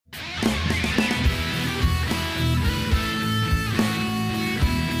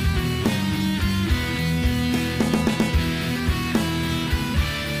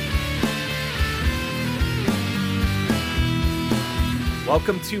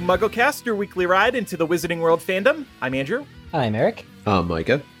Welcome to MuggleCast, your weekly ride into the Wizarding World fandom. I'm Andrew. I'm Eric. I'm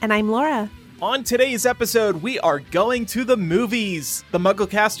Micah. And I'm Laura. On today's episode, we are going to the movies. The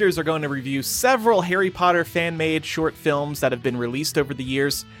MuggleCasters are going to review several Harry Potter fan-made short films that have been released over the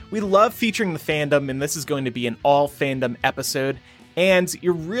years. We love featuring the fandom, and this is going to be an all-fandom episode. And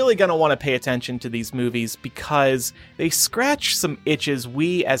you're really going to want to pay attention to these movies because they scratch some itches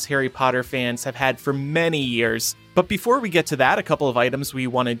we as Harry Potter fans have had for many years. But before we get to that, a couple of items we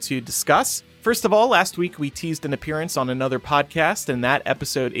wanted to discuss. First of all, last week we teased an appearance on another podcast, and that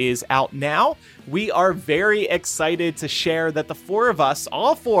episode is out now. We are very excited to share that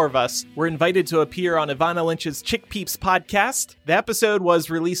all four of us, were invited to appear on Ivana Lynch's Chick Peeps podcast. The episode was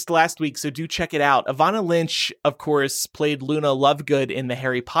released last week, so do check it out. Ivana Lynch, of course, played Luna Lovegood in the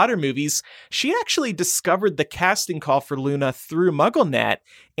Harry Potter movies. She actually discovered the casting call for Luna through MuggleNet,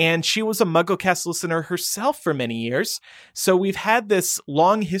 and she was a MuggleCast listener herself for many years. So we've had this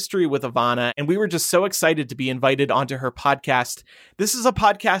long history with Ivana, and we were just so excited to be invited onto her podcast. This is a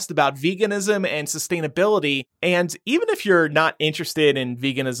podcast about veganism and sustainability, and even if you're not interested in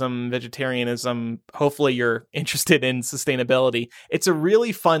veganism, vegetarianism, hopefully you're interested in sustainability. It's a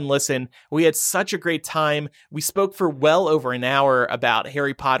really fun listen. We had such a great time. We spoke for well over an hour about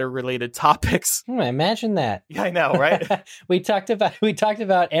Harry Potter related topics. Imagine that. Yeah, I know, right? We talked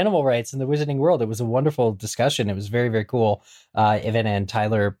about animal rights in the Wizarding World. It was a wonderful discussion. It was very, very cool. Evan and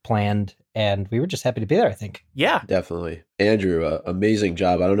Tyler planned, and we were just happy to be there, I think. Yeah. Definitely. Andrew, amazing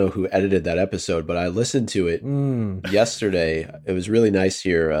job. I don't know who edited that episode, but I listened to it yesterday. It was really nice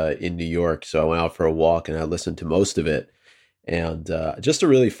here in New York, so I went out for a walk and I listened to most of it. And just a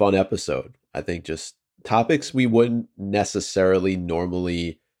really fun episode. I think just topics we wouldn't necessarily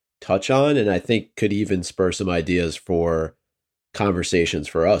normally touch on, and I think could even spur some ideas for conversations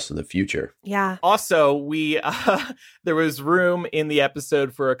for us in the future. Yeah. Also, there was room in the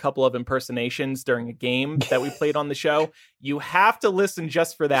episode for a couple of impersonations during a game that we played on the show. You have to listen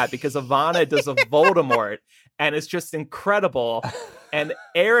just for that because Ivana does a Voldemort, and it's just incredible. And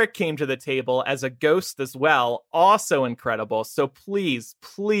Eric came to the table as a ghost as well, also incredible. So please,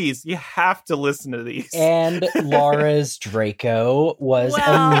 you have to listen to these. And Laura's Draco was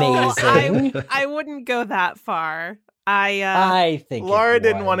amazing. I wouldn't go that far. I think Laura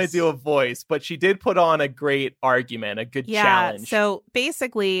didn't want to do a voice, but she did put on a great argument, a good challenge. So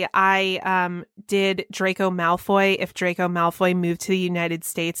basically, I did Draco Malfoy if Draco Malfoy moved to the United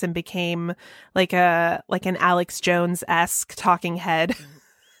States and became like an Alex Jones-esque talking head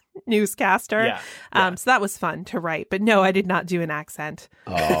newscaster. Yeah. So that was fun to write. But no, I did not do an accent.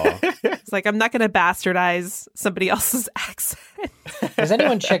 Oh. It's like, I'm not going to bastardize somebody else's accent. Has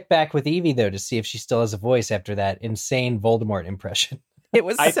anyone checked back with Evie, though, to see if she still has a voice after that insane Voldemort impression? It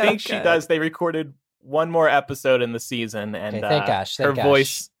was I so think good. she does. They recorded one more episode in the season, and Okay, thank gosh. her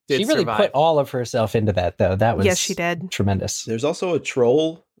voice did She really survive. put all of herself into that, though. That was Yes, she did. Tremendous. There's also a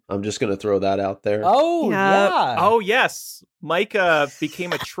troll. I'm just going to throw that out there. Oh, Yeah. yeah. Oh, yes. Micah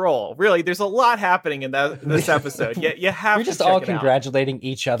became a troll. Really, there's a lot happening in this episode. You have We're to just check all it out. congratulating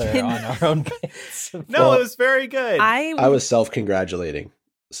each other on our own bits. No, it was very good. I was self-congratulating.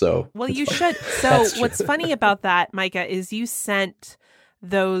 So Well, it's you fine. should. So That's true. what's funny about that, Micah, is you sent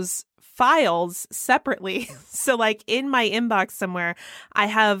those files separately. So like in my inbox somewhere, I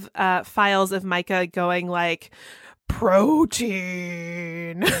have files of Micah going like,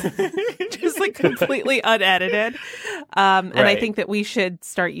 protein, just like completely unedited. And I Right. think that we should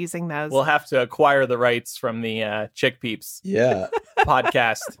start using those. We'll have to acquire the rights from the Chick Peeps Yeah.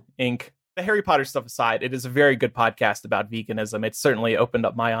 podcast, Inc. The Harry Potter stuff aside, it is a very good podcast about veganism. It certainly opened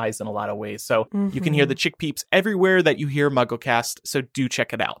up my eyes in a lot of ways. So you can hear the Chick Peeps everywhere that you hear MuggleCast. So do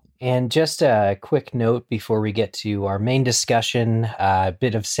check it out. And just a quick note before we get to our main discussion, a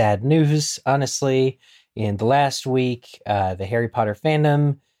bit of sad news, honestly. In the last week, the Harry Potter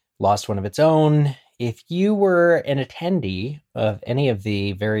fandom lost one of its own. If you were an attendee of any of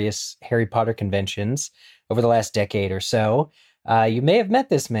the various Harry Potter conventions over the last decade or so, you may have met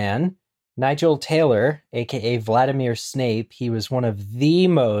this man, Nigel Taylor, aka Vladimir Snape. He was one of the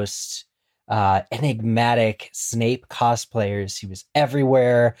most enigmatic Snape cosplayers. He was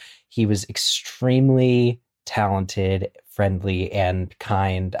everywhere. He was extremely talented, friendly, and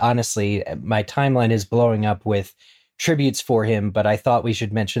kind. Honestly, my timeline is blowing up with tributes for him, but I thought we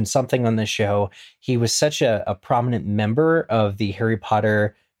should mention something on the show. He was such a prominent member of the Harry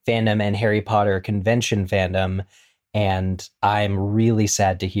Potter fandom and Harry Potter convention fandom, and I'm really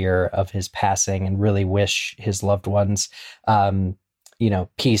sad to hear of his passing and really wish his loved ones,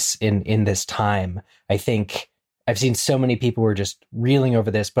 peace in this time. I think I've seen so many people who are just reeling over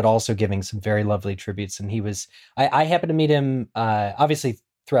this, but also giving some very lovely tributes. And I happened to meet him, obviously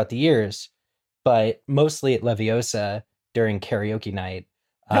throughout the years, but mostly at Leviosa during karaoke night.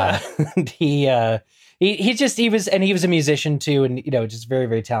 He was a musician too, and just very,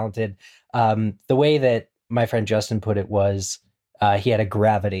 very talented. The way that my friend Justin put it was, he had a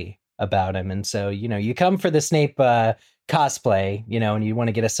gravity about him. And so, you come for the Snape cosplay, and you want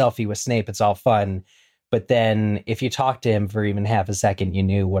to get a selfie with Snape, it's all fun. But then if you talk to him for even half a second, you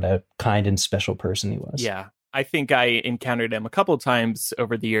knew what a kind and special person he was. Yeah. I think I encountered him a couple of times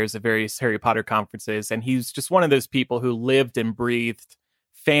over the years at various Harry Potter conferences, and he's just one of those people who lived and breathed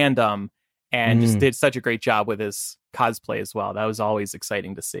fandom and just did such a great job with his cosplay as well. That was always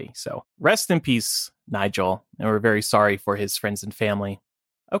exciting to see. So rest in peace, Nigel. And we're very sorry for his friends and family.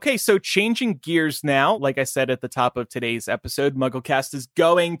 Okay, so changing gears now. Like I said at the top of today's episode, MuggleCast is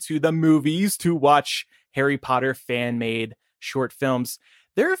going to the movies to watch Harry Potter fan-made short films.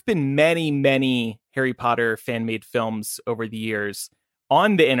 There have been many, many Harry Potter fan-made films over the years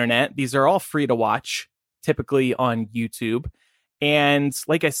on the internet. These are all free to watch, typically on YouTube. And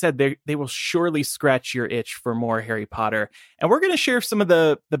like I said, they will surely scratch your itch for more Harry Potter. And we're going to share some of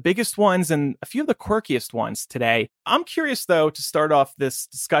the biggest ones and a few of the quirkiest ones today. I'm curious, though, to start off this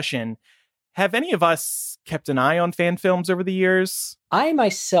discussion, have any of us kept an eye on fan films over the years? I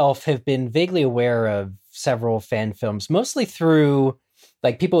myself have been vaguely aware of several fan films, mostly through,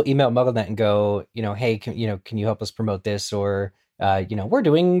 like, people email MuggleNet and go, hey, can you help us promote this? Or, we're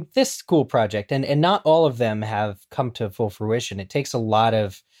doing this cool project. And not all of them have come to full fruition. It takes a lot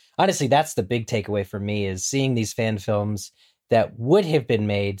of, honestly, that's the big takeaway for me, is seeing these fan films that would have been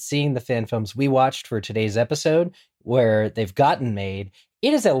made, seeing the fan films we watched for today's episode, where they've gotten made.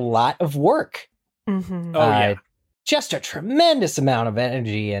 It is a lot of work. Mm-hmm. Oh, yeah. Just a tremendous amount of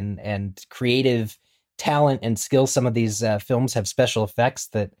energy and creative talent and skill. Some of these films have special effects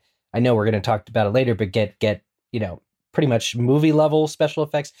that I know we're going to talk about it later, but get pretty much movie level special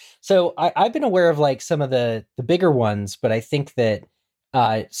effects. So I've been aware of like some of the bigger ones, but I think that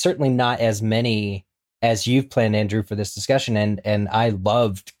certainly not as many as you've planned, Andrew, for this discussion. And I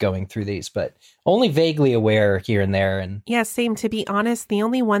loved going through these, but only vaguely aware here and there. And yeah, same. To be honest, the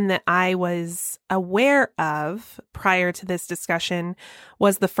only one that I was aware of prior to this discussion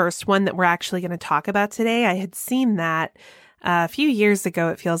was the first one that we're actually going to talk about today. I had seen that a few years ago,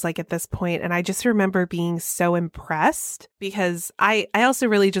 it feels like at this point, and I just remember being so impressed because I also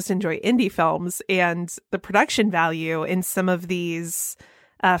really just enjoy indie films, and the production value in some of these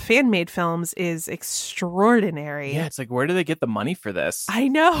fan-made films is extraordinary. Yeah, it's like, where do they get the money for this? I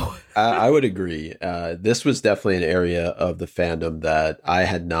know. I would agree. This was definitely an area of the fandom that I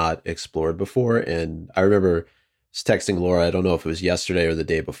had not explored before. And I remember texting Laura, I don't know if it was yesterday or the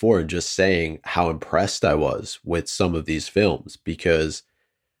day before, and just saying how impressed I was with some of these films, because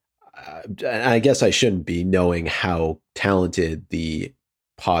I guess I shouldn't be, knowing how talented the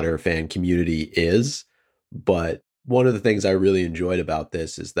Potter fan community is. But one of the things I really enjoyed about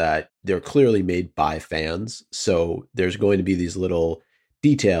this is that they're clearly made by fans. So there's going to be these little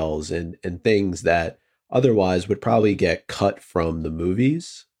details and things that otherwise would probably get cut from the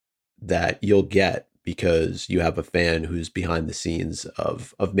movies that you'll get because you have a fan who's behind the scenes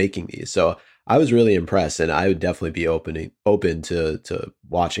of making these. So I was really impressed, and I would definitely be open to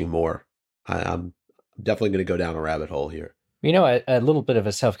watching more. I'm definitely going to go down a rabbit hole here. a little bit of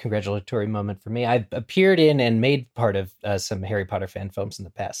a self-congratulatory moment for me. I've appeared in and made part of some Harry Potter fan films in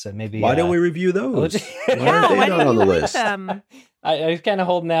the past, so maybe why don't we review those? Why not on the list? I was kind of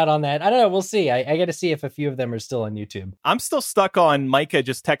holding out on that. I don't know. We'll see. I got to see if a few of them are still on YouTube. I'm still stuck on Micah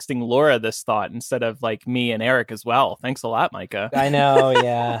just texting Laura this thought instead of like me and Eric as well. Thanks a lot, Micah. I know.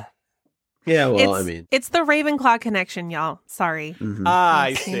 Yeah. Yeah. Well, it's the Ravenclaw connection, y'all. Sorry. Mm-hmm.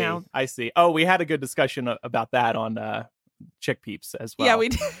 I see. I see. Oh, we had a good discussion about that on Chick Peeps as well. Yeah, we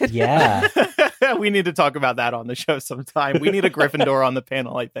did. Yeah. We need to talk about that on the show sometime. We need a Gryffindor on the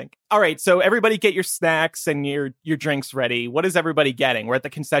panel, I think. All right, so everybody get your snacks and your drinks ready. What is everybody getting? We're at the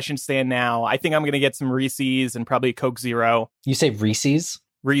concession stand now. I think I'm going to get some Reese's and probably Coke Zero. You say Reese's?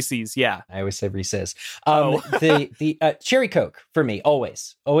 Reese's, yeah. I always say Reese's. The Cherry Coke for me,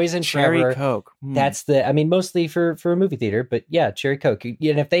 always in Cherry forever. Coke. That's mostly for a movie theater, but yeah, Cherry Coke. And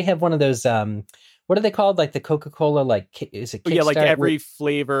if they have one of those, what are they called? Like the Coca-Cola, like, is it Kickstart? Yeah, like every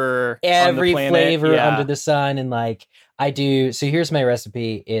flavor every on the planet. flavor Yeah. under the sun. And like I do, so here's my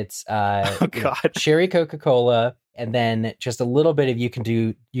recipe. It's cherry Coca-Cola, and then just a little bit of, you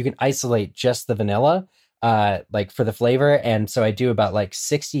can isolate just the vanilla, like for the flavor. And so I do about like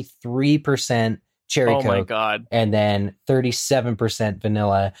 63% cherry Coke. Oh my God. And then 37%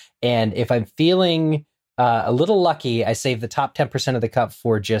 vanilla. And if I'm feeling A little lucky, I saved the top 10% of the cup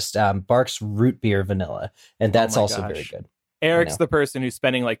for just Barq's root beer vanilla, and that's also very good. Eric's the person who's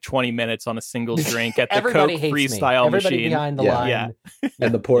spending like 20 minutes on a single drink at the Coke freestyle Everybody machine. behind the line. Yeah.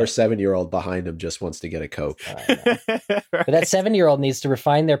 And the poor 7-year-old behind him just wants to get a Coke. But that 7-year-old needs to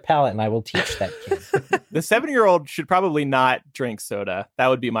refine their palate, and I will teach that kid. The 7-year-old should probably not drink soda. That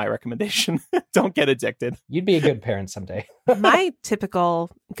would be my recommendation. Don't get addicted. You'd be a good parent someday. My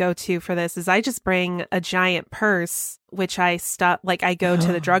typical go-to for this is I just bring a giant purse, which I stuff, like I go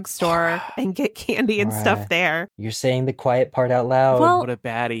to the drugstore and get candy and stuff there. You're saying the quiet part out loud. Well, what a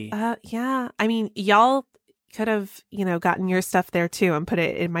baddie. Yeah. I mean, y'all could have, gotten your stuff there too and put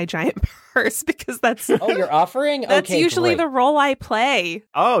it in my giant purse because that's... Oh, you're offering? That's okay, usually great. the role I play.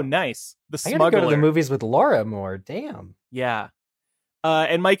 Oh, nice. The I smuggler. gotta go to the movies with Laura more. Damn. Yeah.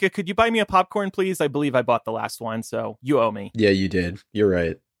 And Micah, could you buy me a popcorn, please? I believe I bought the last one, so you owe me. Yeah, you did. You're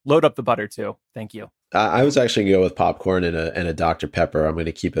right. Load up the butter, too. Thank you. I was actually going to go with popcorn and a Dr. Pepper. I'm going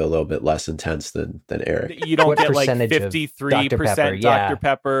to keep it a little bit less intense than Eric. You don't What get like percentage of 53% Dr. Pepper? Dr.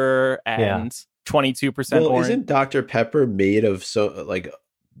 Pepper and 22% Well, orange. isn't Dr. Pepper made of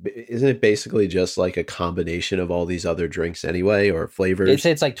isn't it basically just like a combination of all these other drinks anyway, or flavors?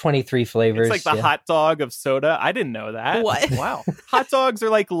 It's like 23 flavors. It's like the hot dog of soda. I didn't know that. What? Wow. Hot dogs are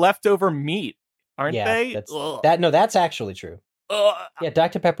like leftover meat, aren't Yeah, they? that's actually true. Yeah,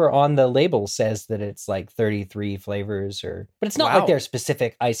 Dr. Pepper on the label says that it's like 33 flavors, but it's not like they're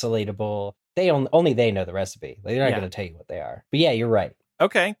specific, isolatable. Only they know the recipe. Like, they're not going to tell you what they are. But yeah, you're right.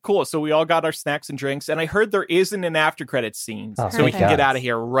 Okay, cool. So we all got our snacks and drinks, and I heard there isn't an after credits scene, so we can get out of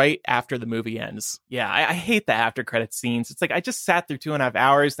here right after the movie ends. Yeah, I hate the after credits scenes. It's like I just sat through 2.5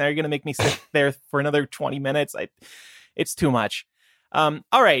 hours. Now you're going to make me sit there for another 20 minutes. It's too much. All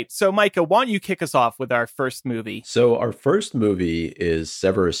right, so Micah, why don't you kick us off with our first movie? So our first movie is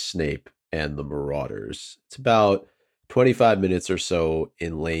Severus Snape and the Marauders. It's about 25 minutes or so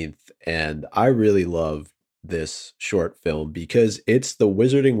in length, and I really love this short film because it's the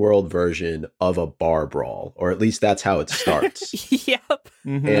Wizarding World version of a bar brawl, or at least that's how it starts. Yep.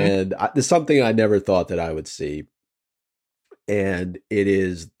 Mm-hmm. And it's something I never thought that I would see. And it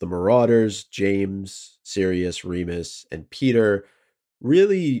is the Marauders, James, Sirius, Remus, and Peter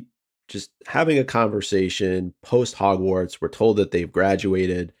really just having a conversation post Hogwarts. We're told that they've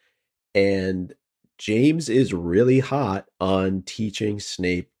graduated, and James is really hot on teaching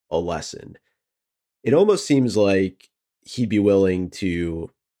Snape a lesson. It almost seems like he'd be willing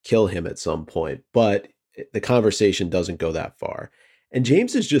to kill him at some point, but the conversation doesn't go that far. And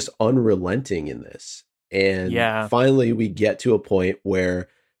James is just unrelenting in this. And finally, we get to a point where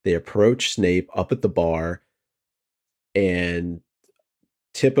they approach Snape up at the bar, and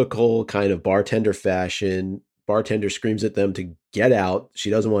typical kind of bartender fashion, bartender screams at them to get out.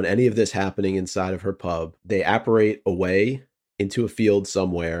 She doesn't want any of this happening inside of her pub. They apparate away into a field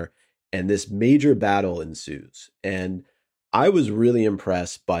somewhere, and this major battle ensues. And I was really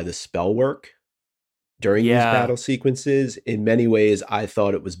impressed by the spell work during these battle sequences. In many ways, I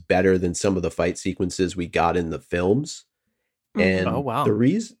thought it was better than some of the fight sequences we got in the films. And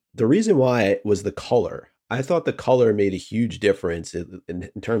the reason why was the color. I thought the color made a huge difference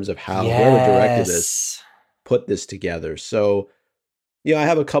in terms of how whoever directed this put this together. So, I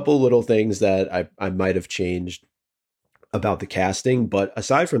have a couple little things that I might have changed about the casting, but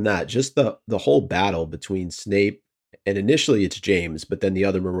aside from that, just the whole battle between Snape and initially it's James, but then the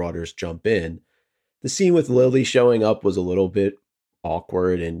other Marauders jump in. The scene with Lily showing up was a little bit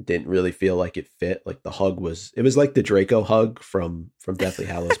awkward and didn't really feel like it fit. Like the hug was like the Draco hug from Deathly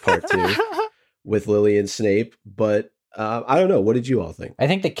Hallows Part 2 with Lily and Snape. But I don't know. What did you all think? I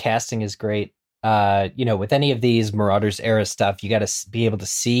think the casting is great. With any of these Marauders era stuff, you got to be able to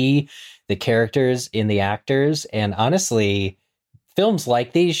see the characters in the actors. And honestly, films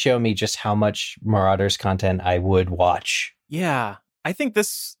like these show me just how much Marauders content I would watch. Yeah, I think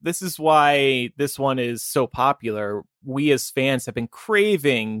this is why this one is so popular. We as fans have been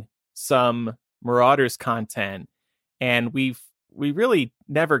craving some Marauders content, and we really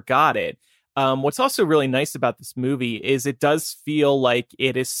never got it. What's also really nice about this movie is it does feel like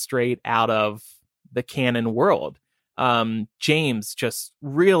it is straight out of the canon world. James just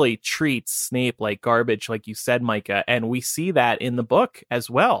really treats Snape like garbage, like you said, Micah, and we see that in the book as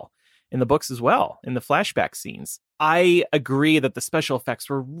well, in the books as well, in the flashback scenes. I agree that the special effects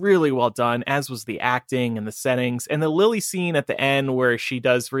were really well done, as was the acting and the settings, and the Lily scene at the end where she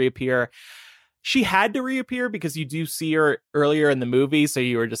does reappear. She had to reappear because you do see her earlier in the movie, so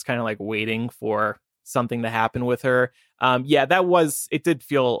you were just kind of like waiting for something to happen with her. It did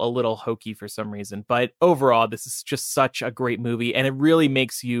feel a little hokey for some reason, but overall, this is just such a great movie, and it really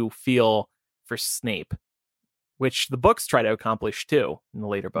makes you feel for Snape, which the books try to accomplish too in the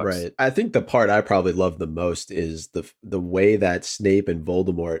later books. Right. I think the part I probably love the most is the way that Snape and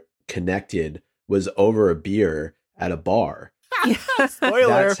Voldemort connected was over a beer at a bar.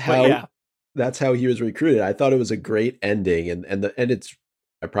 Spoiler. That's how he was recruited. I thought it was a great ending, and it's,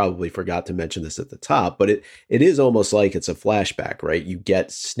 I probably forgot to mention this at the top, but it is almost like it's a flashback, right? You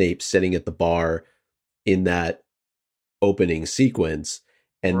get Snape sitting at the bar in that opening sequence,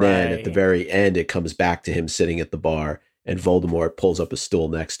 and then at the very end, it comes back to him sitting at the bar, and Voldemort pulls up a stool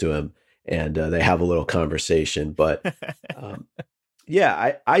next to him, and they have a little conversation. But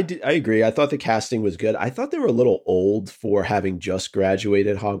yeah, I agree. I thought the casting was good. I thought they were a little old for having just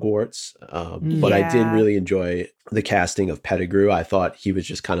graduated Hogwarts, but I did really enjoy the casting of Pettigrew. I thought he was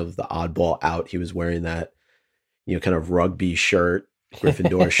just kind of the oddball out. He was wearing that, kind of rugby shirt,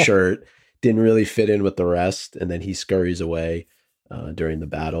 Gryffindor shirt, didn't really fit in with the rest, and then he scurries away during the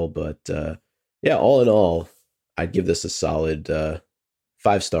battle. But yeah, all in all, I'd give this a solid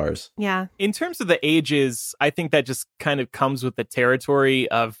 5 stars. Yeah. In terms of the ages, I think that just kind of comes with the territory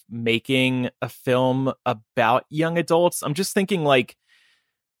of making a film about young adults. I'm thinking like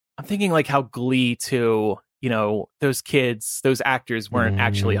how Glee 2, those kids, those actors weren't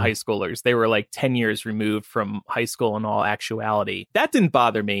actually high schoolers. They were like 10 years removed from high school in all actuality. That didn't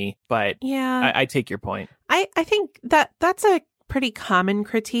bother me, but yeah, I take your point. I think that's a pretty common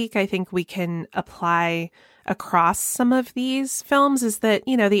critique I think we can apply across some of these films, is that,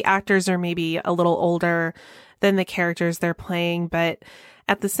 the actors are maybe a little older than the characters they're playing. But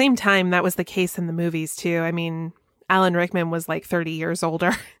at the same time, that was the case in the movies too. I mean, Alan Rickman was like 30 years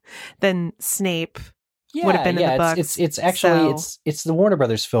older than Snape would have been in the books. It's actually, it's the Warner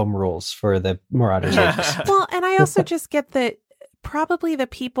Brothers film rules for the Marauders. Well, and I also just get that probably the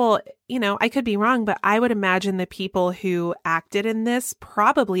people, I could be wrong, but I would imagine the people who acted in this,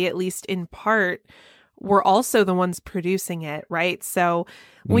 probably at least in part, were also the ones producing it, right? So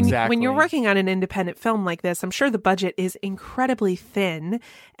when you're working on an independent film like this, I'm sure the budget is incredibly thin.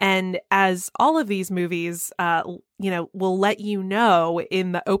 And as all of these movies, will let you know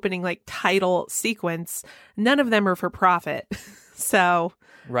in the opening title sequence, none of them are for profit. So,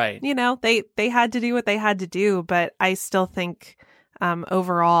 right. They had to do what they had to do, but I still think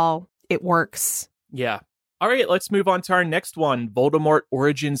overall it works. Yeah. All right, let's move on to our next one, Voldemort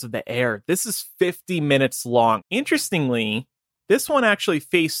Origins of the Heir. This is 50 minutes long. Interestingly, this one actually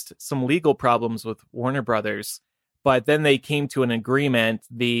faced some legal problems with Warner Brothers, but then they came to an agreement.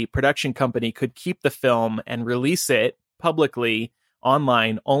 The production company could keep the film and release it publicly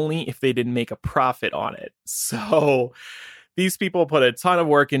online only if they didn't make a profit on it. So these people put a ton of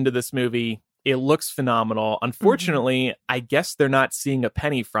work into this movie. It looks phenomenal. Unfortunately, I guess they're not seeing a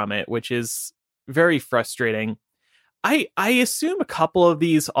penny from it, which is very frustrating. I assume a couple of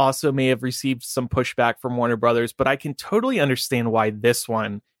these also may have received some pushback from Warner Brothers, but I can totally understand why this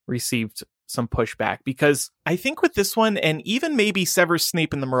one received some pushback, because I think with this one, and even maybe Severus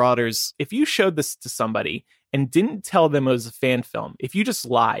Snape and the Marauders, if you showed this to somebody and didn't tell them it was a fan film, if you just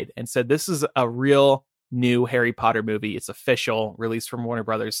lied and said this is a real new Harry Potter movie, it's official, released from Warner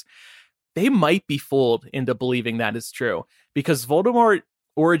Brothers, they might be fooled into believing that is true, because Voldemort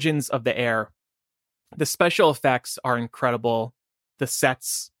Origins of the Heir, the special effects are incredible. The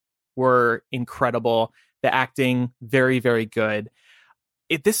sets were incredible. The acting, very, very good.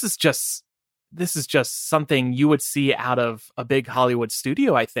 This is just something you would see out of a big Hollywood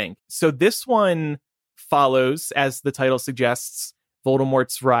studio, I think. So this one follows, as the title suggests,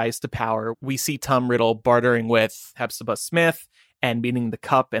 Voldemort's rise to power. We see Tom Riddle bartering with Hepzibah Smith and meeting the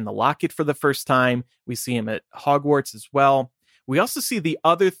cup and the locket for the first time. We see him at Hogwarts as well. We also see the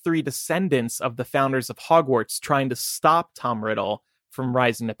other 3 descendants of the founders of Hogwarts trying to stop Tom Riddle from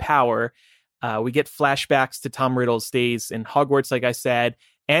rising to power. We get flashbacks to Tom Riddle's days in Hogwarts, like I said,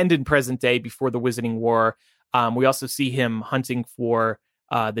 and in present day before the Wizarding War. We also see him hunting for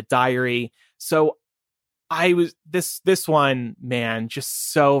the diary. So this one, man,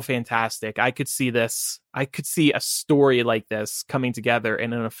 just so fantastic. I could see this. I could see a story like this coming together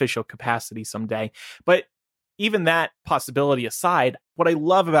in an official capacity someday. But even that possibility aside, what I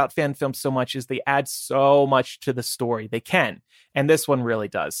love about fan films so much is they add so much to the story. They can. And this one really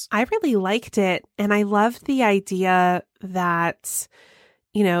does. I really liked it. And I loved the idea that,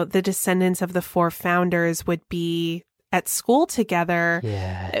 the descendants of the 4 founders would be at school together.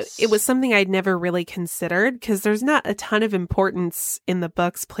 Yes. It was something I'd never really considered, because there's not a ton of importance in the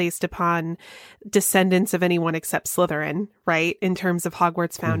books placed upon descendants of anyone except Slytherin, right? In terms of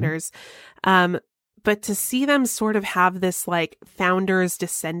Hogwarts founders. But to see them sort of have this founders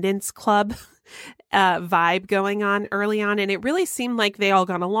descendants club vibe going on early on, and it really seemed like they all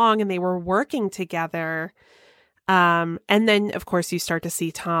got along and they were working together. And then, of course, you start to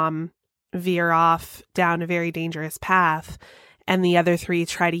see Tom veer off down a very dangerous path, and the other three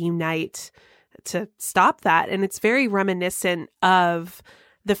try to unite to stop that. And it's very reminiscent of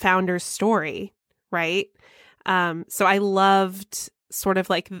the Founder's story, right? So I loved sort of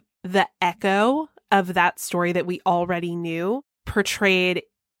like the echo of that story that we already knew, portrayed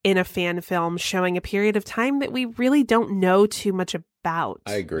in a fan film showing a period of time that we really don't know too much about.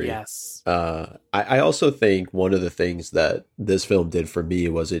 I agree. Yes. I also think one of the things that this film did for me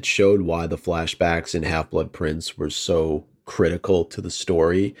was it showed why the flashbacks in Half-Blood Prince were so critical to the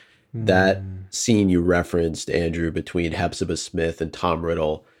story. That scene you referenced, Andrew, between Hepzibah Smith and Tom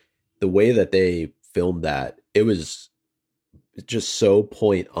Riddle, the way that they filmed that, it was just so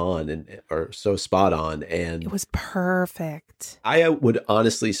point on or so spot on. And it was perfect. I would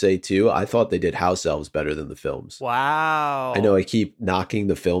honestly say too, I thought they did House Elves better than the films. Wow. I know I keep knocking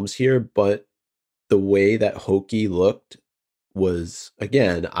the films here, but the way that Hokie looked was,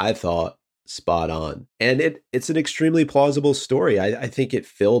 again, I thought spot on. And it's an extremely plausible story. I think it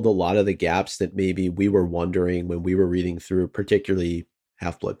filled a lot of the gaps that maybe we were wondering when we were reading through, particularly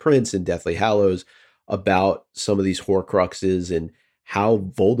Half-Blood Prince and Deathly Hallows, about some of these Horcruxes and how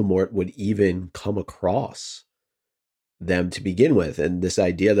Voldemort would even come across them to begin with. And this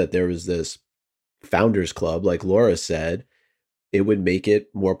idea that there was this Founders Club, like Laura said, it would make it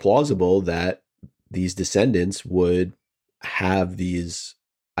more plausible that these descendants would have these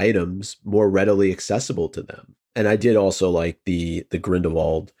items more readily accessible to them. And I did also like the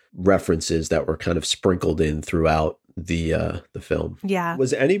Grindelwald references that were kind of sprinkled in throughout the film. Yeah.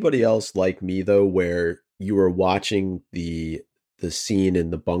 Was anybody else like me though, where you were watching the scene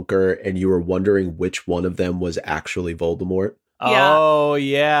in the bunker and you were wondering which one of them was actually Voldemort? Yeah. Oh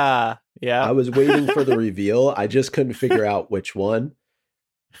yeah. Yeah. I was waiting for the reveal. I just couldn't figure out which one.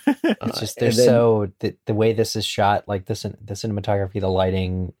 It's just the way this is shot, like the cinematography, the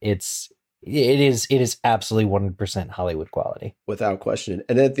lighting, it is absolutely 100% Hollywood quality, without question.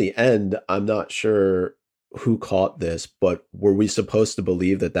 And at the end, I'm not sure who caught this, but were we supposed to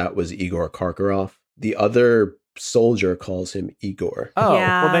believe that was Igor Karkaroff? The other soldier calls him Igor. Oh,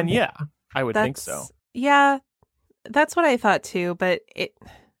 yeah. Well then, yeah, I would think so. Yeah, that's what I thought too. But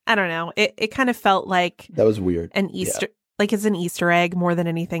I don't know. It kind of felt like that was weird. An Easter, like it's an Easter egg more than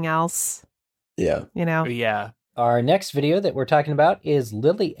anything else. Yeah, you know. Yeah. Our next video that we're talking about is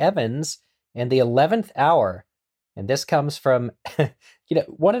Lily Evans and the 11th Hour. And this comes from,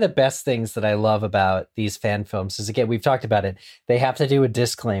 one of the best things that I love about these fan films is, again, we've talked about it. They have to do a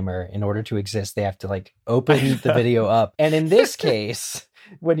disclaimer in order to exist. They have to open the video up. And in this case,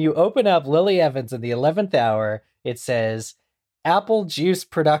 when you open up Lily Evans and the 11th Hour, it says Apple Juice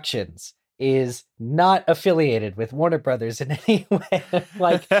Productions is not affiliated with Warner Brothers in any way.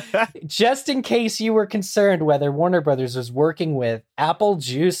 Just in case you were concerned whether Warner Brothers was working with Apple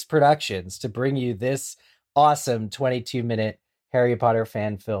Juice Productions to bring you this awesome 22-minute Harry Potter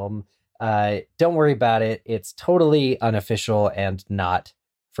fan film. Don't worry about it. It's totally unofficial and not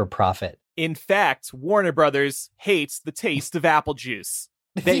for profit. In fact, Warner Brothers hates the taste of apple juice.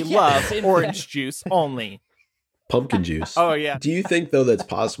 They love orange juice only. Pumpkin juice. Oh, yeah. Do you think, though, that's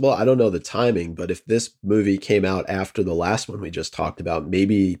possible? I don't know the timing, but if this movie came out after the last one we just talked about,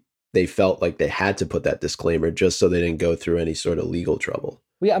 maybe they felt like they had to put that disclaimer just so they didn't go through any sort of legal trouble.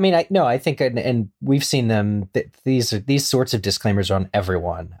 I think, and we've seen them, these sorts of disclaimers are on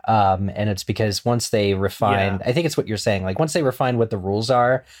everyone. And it's because once they refine, I think it's what you're saying, once they refine what the rules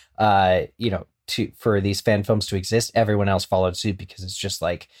are, for these fan films to exist, everyone else followed suit, because it's just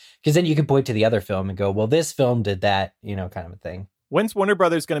because then you can point to the other film and go, well, this film did that, kind of a thing. When's Warner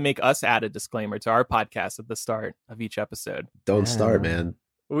Brothers going to make us add a disclaimer to our podcast at the start of each episode? Don't start, man.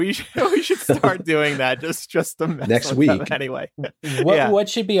 We should start doing that just to mess next with week them anyway. What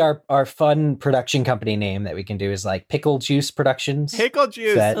should be our fun production company name that we can do is Pickle Juice Productions? Pickle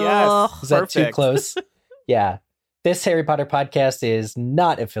Juice. Is that too close? Yeah. This Harry Potter podcast is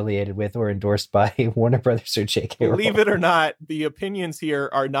not affiliated with or endorsed by Warner Brothers or J.K. Rowling. Believe it or not, the opinions here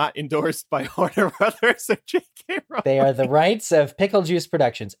are not endorsed by Warner Brothers or J.K. Rowling. They are the rights of Pickle Juice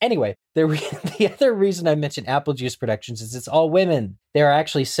Productions. Anyway, the other reason I mentioned Apple Juice Productions is it's all women. There are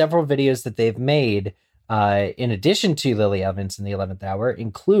actually several videos that they've made in addition to Lily Evans in the 11th Hour,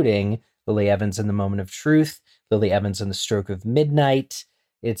 including Lily Evans in the Moment of Truth, Lily Evans in the Stroke of Midnight.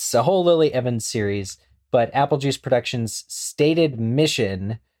 It's a whole Lily Evans series. But Apple Juice Productions' stated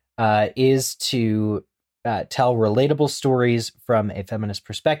mission is to tell relatable stories from a feminist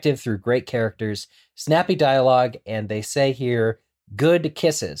perspective through great characters, snappy dialogue, and they say here, good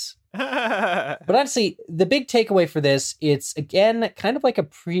kisses. But honestly, the big takeaway for this, it's again kind of like a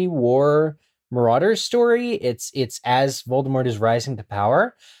pre-war Marauder story. It's as Voldemort is rising to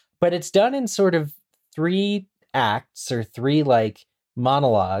power, but it's done in sort of 3 acts or 3 like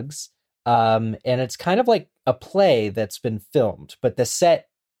monologues. And it's kind of like a play that's been filmed, but the set,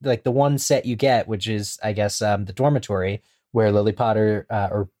 like the one set you get, which is, I guess, the dormitory where Lily Potter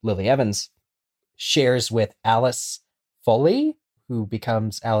or Lily Evans shares with Alice Foley, who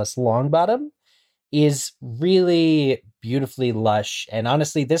becomes Alice Longbottom, is really beautifully lush. And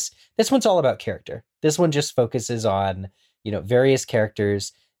honestly, this one's all about character. This one just focuses on, various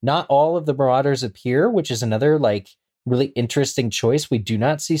characters. Not all of the Marauders appear, which is another like really interesting choice. We do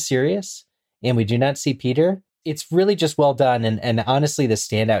not see Sirius and we do not see Peter. It's really just well done. And honestly, the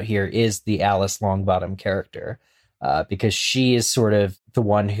standout here is the Alice Longbottom character, because she is sort of the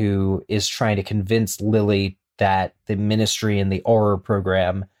one who is trying to convince Lily that the Ministry and the Auror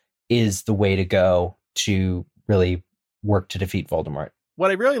program is the way to go to really work to defeat Voldemort. What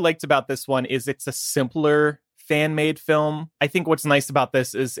I really liked about this one is it's a simpler fan-made film. I think what's nice about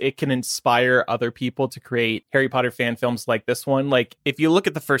this is it can inspire other people to create Harry Potter fan films like this one. Like, if you look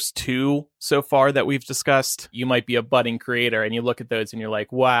at the first 2 so far that we've discussed, you might be a budding creator and you look at those and you're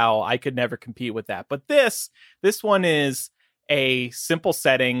like, wow, I could never compete with that. But this one is a simple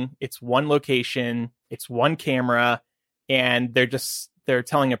setting. It's one location, it's one camera, and they're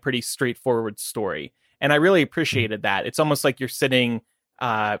telling a pretty straightforward story. And I really appreciated that. It's almost like you're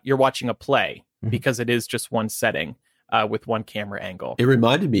watching a play, because it is just one setting with one camera angle. It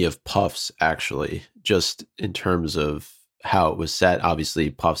reminded me of Puffs, actually, just in terms of how it was set. Obviously,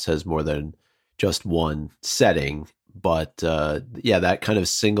 Puffs has more than just one setting, but that kind of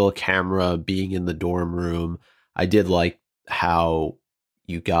single camera being in the dorm room. I did like how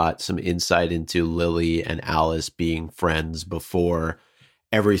you got some insight into Lily and Alice being friends before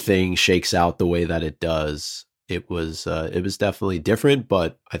everything shakes out the way that it does. It was definitely different,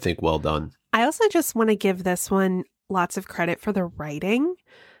 but I think well done. I also just want to give this one lots of credit for the writing.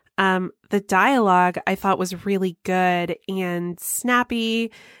 The dialogue I thought was really good and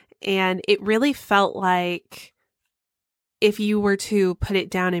snappy, and it really felt like if you were to put it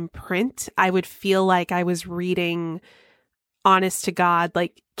down in print, I would feel like I was reading, honest to God,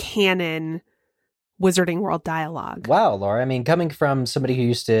 like canon Wizarding World dialogue. Wow, Laura. I mean, coming from somebody who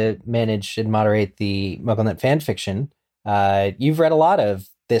used to manage and moderate the MuggleNet fan fiction, you've read a lot of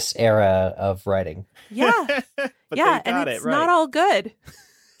this era of writing. Yeah. Yeah, and it's not all good.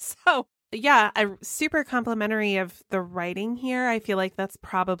 So, yeah, I'm super complimentary of the writing here. I feel like that's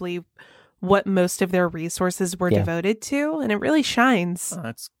probably what most of their resources were devoted to, and it really shines. Oh,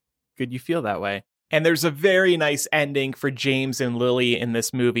 that's good you feel that way. And there's a very nice ending for James and Lily in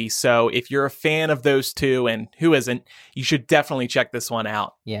this movie. So if you're a fan of those two, and who isn't, you should definitely check this one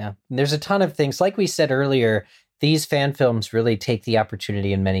out. Yeah. And there's a ton of things. Like we said earlier, these fan films really take the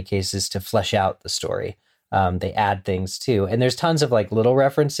opportunity in many cases to flesh out the story. They add things too. And there's tons of like little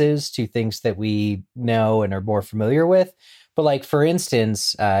references to things that we know and are more familiar with. But like, for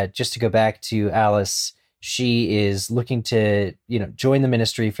instance, just to go back to Alice, she is looking to, join the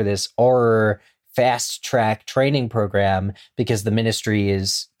Ministry for this Auror fast track training program because the Ministry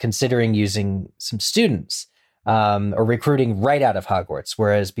is considering using some students or recruiting right out of Hogwarts,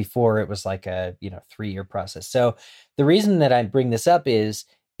 whereas before it was like a 3-year process. So the reason that I bring this up is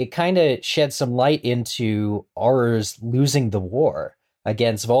it kind of sheds some light into Aurors losing the war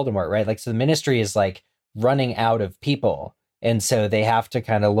against Voldemort, right? Like, so the Ministry is like running out of people, and so they have to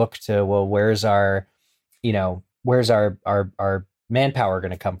kind of look to, well, where's our manpower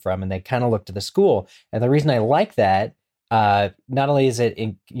going to come from? And they kind of look to the school. And the reason I like that, not only is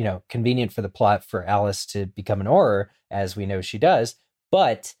it convenient for the plot for Alice to become an Auror, as we know she does,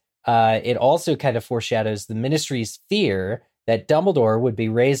 but it also kind of foreshadows the Ministry's fear that Dumbledore would be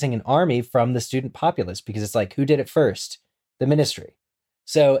raising an army from the student populace, because it's like, who did it first? The Ministry.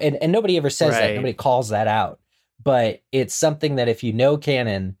 So, and nobody ever says that, nobody calls that out, but it's something that if you know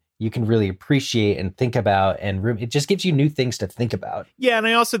canon, you can really appreciate and think about, and it just gives you new things to think about. Yeah, and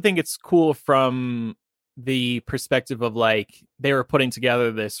I also think it's cool from the perspective of like, they were putting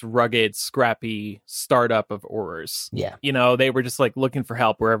together this rugged, scrappy startup of Aurors. Yeah. They were just like looking for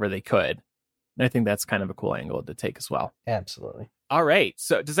help wherever they could. And I think that's kind of a cool angle to take as well. Absolutely. All right.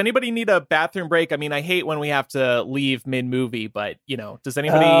 So does anybody need a bathroom break? I mean, I hate when we have to leave mid-movie, but, does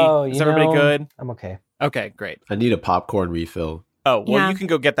anybody, is everybody good? I'm okay. Okay, great. I need a popcorn refill. Oh, well, you can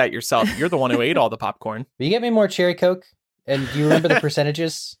go get that yourself. You're the one who ate all the popcorn. Will you get me more cherry Coke And do you remember the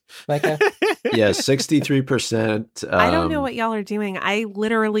percentages, Micah? Yeah, 63%. I don't know what y'all are doing. I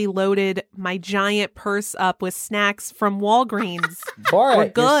literally loaded my giant purse up with snacks from Walgreens. Bora, We're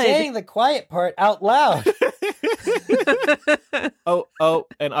good. you're saying the quiet part out loud. Oh,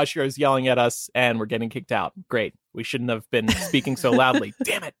 and Usher is yelling at us and we're getting kicked out. Great. We shouldn't have been speaking so loudly.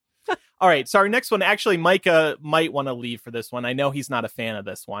 Damn it. All right. So our next one, actually, Micah might want to leave for this one. I know he's not a fan of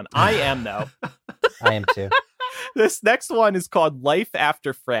this one. I am, though. I am too. This next one is called Life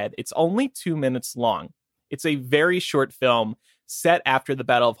After Fred. It's only 2 minutes long. It's a very short film set after the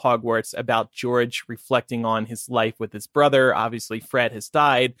Battle of Hogwarts about George reflecting on his life with his brother. Obviously, Fred has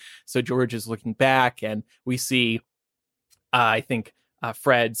died, so George is looking back, and we see,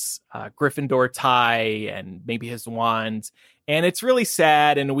 Fred's Gryffindor tie and maybe his wand. And it's really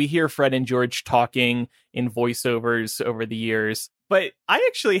sad, and we hear Fred and George talking in voiceovers over the years. But I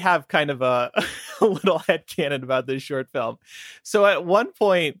actually have kind of a little headcanon about this short film. So at one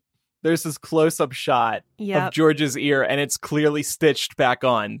point, there's this close-up shot of George's ear, and it's clearly stitched back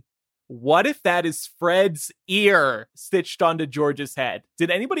on. What if that is Fred's ear stitched onto George's head?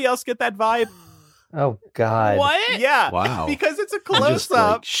 Did anybody else get that vibe? Oh, God. What? Yeah. Wow. Because it's a You just,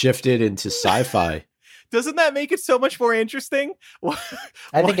 close-up. shifted into sci-fi. Doesn't that make it so much more interesting?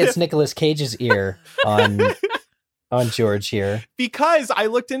 I think it's Nicolas Cage's ear on George here. Because I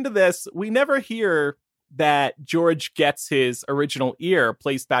looked into this, we never hear that George gets his original ear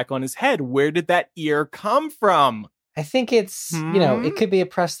placed back on his head. Where did that ear come from? I think it's, it could be a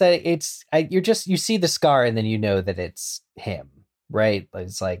prosthetic. You see the scar and then you know that it's him, right?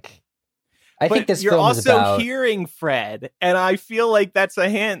 It's like, I think this you're film also is about hearing Fred, and I feel like that's a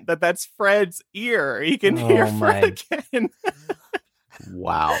hint that that's Fred's ear. You can hear Fred again.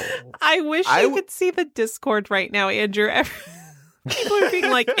 Wow. I wish you could see the Discord right now, Andrew. People are being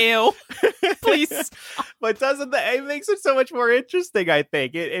like, ew, please. But it makes it so much more interesting, I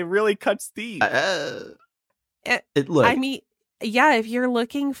think. It really cuts deep. I mean, yeah, if you're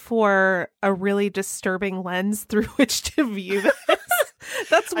looking for a really disturbing lens through which to view this,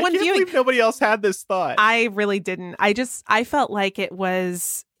 that's one I can't viewing. believe nobody else had this thought. I really didn't. I felt like it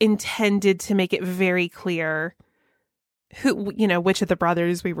was intended to make it very clear which of the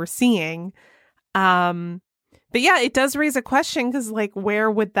brothers we were seeing. But yeah, it does raise a question because, like, where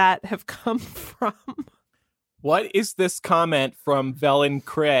would that have come from? What is this comment from Velen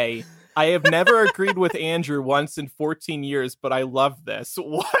Cray? I have never agreed with Andrew once in 14 years, but I love this.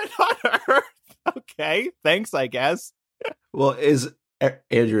 What on earth? Okay, thanks, I guess. Well,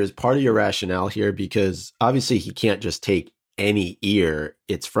 Andrew, is part of your rationale here, because obviously he can't just take any ear.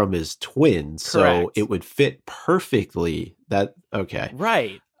 It's from his twin, so it would fit perfectly. Okay.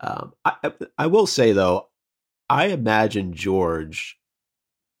 Right. I will say, though, I imagine George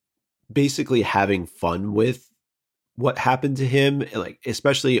basically having fun with what happened to him, like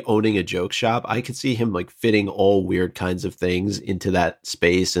especially owning a joke shop. I could see him like fitting all weird kinds of things into that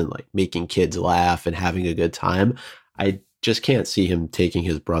space and like making kids laugh and having a good time. I just can't see him taking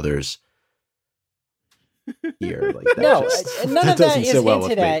his brother's ear like that. No, none of that is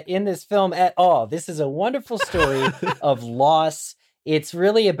hinted at in this film at all. This is a wonderful story of loss. It's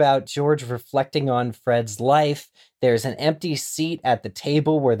really about George reflecting on Fred's life. There's an empty seat at the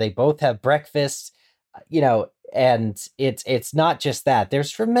table where they both have breakfast, and it's not just that. There's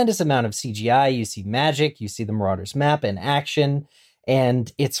tremendous amount of CGI. You see magic, you see the Marauders map in action,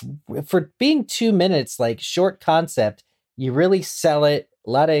 and it's, for being 2 minutes, like, short concept, you really sell it. A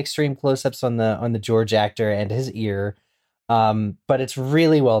lot of extreme close-ups on the George actor and his ear. But it's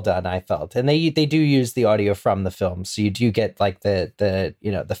really well done, I felt. And they do use the audio from the film. So you do get like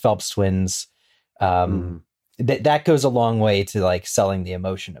the Phelps twins. That goes a long way to like selling the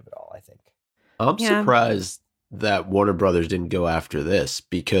emotion of it all, I think. I'm surprised that Warner Brothers didn't go after this,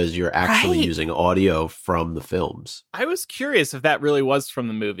 because you're actually using audio from the films. I was curious if that really was from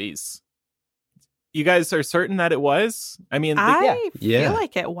the movies. You guys are certain that it was? I mean, I feel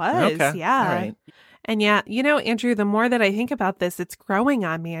like it was. Okay. Yeah. All right. And yeah, Andrew, the more that I think about this, it's growing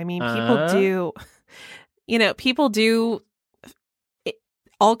on me. I mean, people do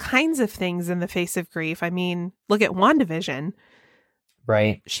all kinds of things in the face of grief. I mean, look at WandaVision.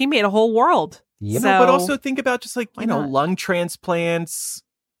 Right. She made a whole world. Yep. But also think about just like, lung transplants,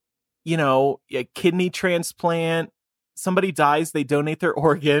 a kidney transplant. Somebody dies, they donate their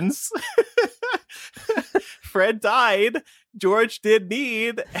organs. Fred died. George did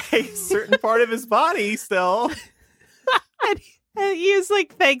need a certain part of his body still. And he was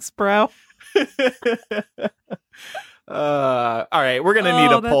like, thanks, bro. All right, we're gonna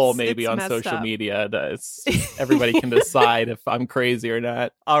need a poll maybe on messed social up. media. Everybody can decide if I'm crazy or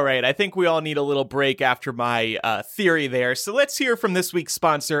not. All right, I think we all need a little break after my theory there. So let's hear from this week's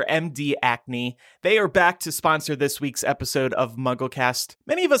sponsor, MD Acne. They are back to sponsor this week's episode of MuggleCast.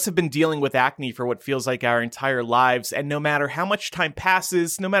 Many of us have been dealing with acne for what feels like our entire lives, and no matter how much time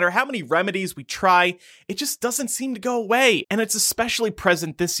passes, no matter how many remedies we try, it just doesn't seem to go away. And it's especially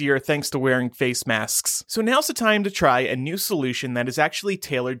present this year thanks to wearing face masks. So now's the time to try a new solution that is actually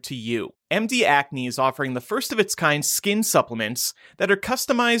tailored to you. MD Acne is offering the first of its kind skin supplements that are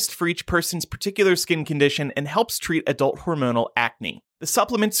customized for each person's particular skin condition and helps treat adult hormonal acne. The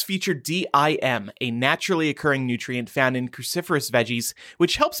supplements feature DIM, a naturally occurring nutrient found in cruciferous veggies,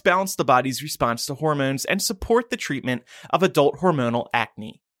 which helps balance the body's response to hormones and support the treatment of adult hormonal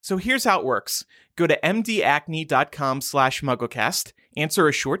acne. So here's how it works. Go to mdacne.com/MuggleCast, answer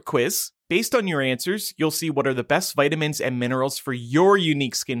a short quiz. Based on your answers, you'll see what are the best vitamins and minerals for your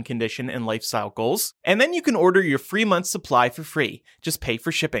unique skin condition and lifestyle goals. And then you can order your free month supply for free. Just pay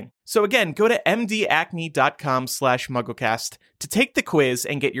for shipping. So again, go to mdacne.com/MuggleCast to take the quiz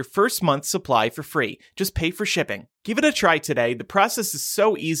and get your first month supply for free. Just pay for shipping. Give it a try today. The process is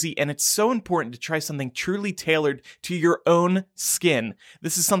so easy, and it's so important to try something truly tailored to your own skin.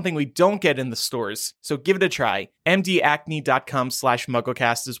 This is something we don't get in the stores, so give it a try.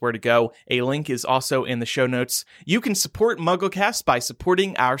 mdacne.com/MuggleCast is where to go. A link is also in the show notes. You can support MuggleCast by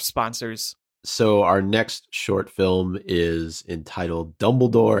supporting our sponsors. So our next short film is entitled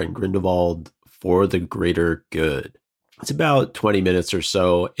Dumbledore and Grindelwald for the Greater Good. It's about 20 minutes or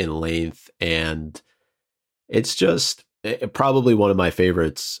so in length, and it's just probably one of my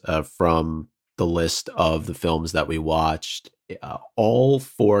favorites from the list of the films that we watched. All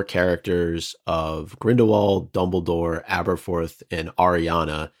four characters of Grindelwald, Dumbledore, Aberforth, and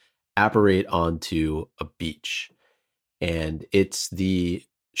Ariana apparate onto a beach. And it's the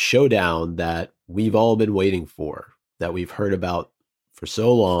showdown that we've all been waiting for, that we've heard about for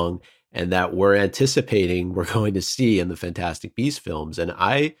so long, and that we're anticipating we're going to see in the Fantastic Beasts films. And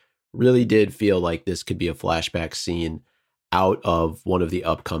I really did feel like this could be a flashback scene out of one of the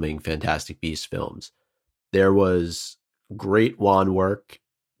upcoming Fantastic Beasts films. There was great wand work.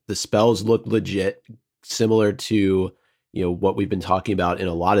 The spells looked legit, similar to what we've been talking about in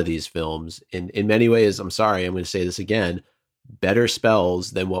a lot of these films. In many ways, I'm sorry, I'm going to say this again, better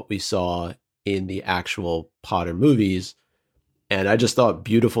spells than what we saw in the actual Potter movies. And I just thought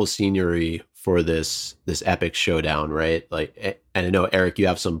beautiful scenery for this epic showdown, right? And I know, Eric, you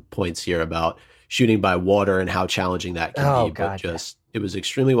have some points here about shooting by water and how challenging that can be, but it was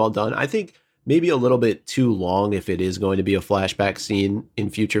extremely well done. I think maybe a little bit too long if it is going to be a flashback scene in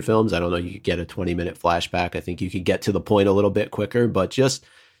future films. I don't know, you could get a 20-minute flashback. I think you could get to the point a little bit quicker, but just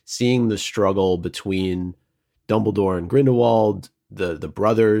seeing the struggle between Dumbledore and Grindelwald, the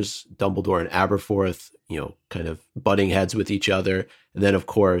brothers, Dumbledore and Aberforth, kind of butting heads with each other. And then, of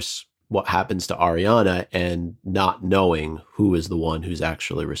course, what happens to Ariana and not knowing who is the one who's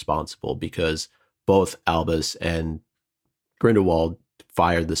actually responsible, because both Albus and Grindelwald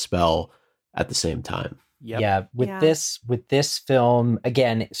fired the spell at the same time. Yep. Yeah, with this film,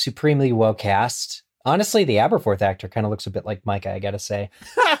 again, supremely well cast. Honestly, the Aberforth actor kind of looks a bit like Micah, I gotta say.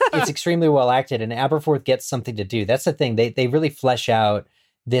 It's extremely well acted, and Aberforth gets something to do. That's the thing. They really flesh out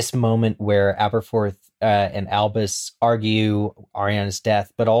this moment where Aberforth and Albus argue Ariana's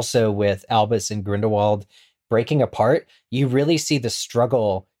death, but also with Albus and Grindelwald breaking apart. You really see the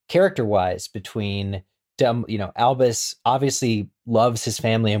struggle character-wise between Albus obviously loves his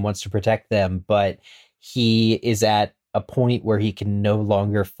family and wants to protect them, but he is at a point where he can no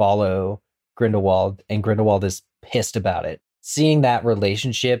longer follow Grindelwald, and Grindelwald is pissed about it. Seeing that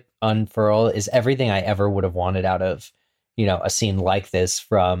relationship unfurl is everything I ever would have wanted out of, a scene like this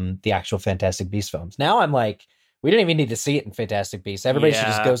from the actual Fantastic Beasts films. Now I'm like, we don't even need to see it in Fantastic Beasts. Everybody should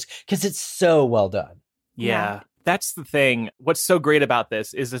just go, because it's so well done. Yeah. That's the thing. What's so great about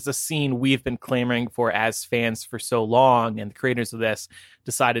this is it's a scene we've been clamoring for as fans for so long, and the creators of this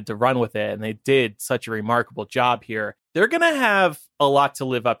decided to run with it, and they did such a remarkable job here. They're going to have a lot to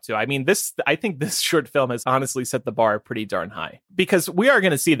live up to. I mean, I think this short film has honestly set the bar pretty darn high, because we are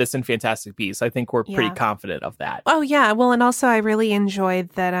going to see this in Fantastic Beasts. I think we're pretty confident of that. Oh, yeah. Well, and also I really enjoyed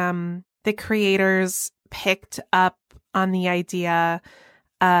that the creators picked up on the idea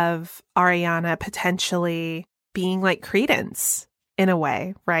of Ariana potentially being like Credence in a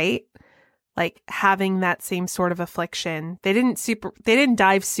way, right? Like having that same sort of affliction. They didn't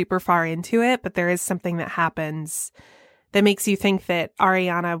dive super far into it, but there is something that happens that makes you think that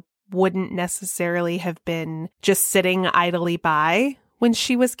Ariana wouldn't necessarily have been just sitting idly by when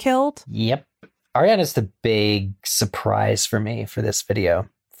she was killed. Yep. Ariana's the big surprise for me for this video,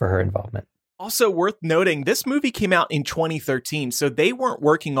 for her involvement. Also worth noting, this movie came out in 2013, so they weren't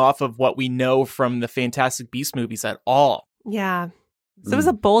working off of what we know from the Fantastic Beasts movies at all. Yeah. So it was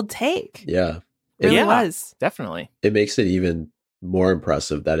a bold take. Yeah. It really was. Definitely. It makes it even more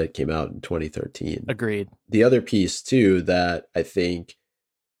impressive that it came out in 2013. Agreed. The other piece, too, that I think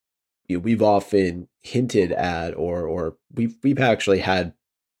we've often hinted at or we've actually had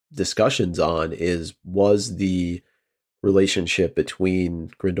discussions on was the relationship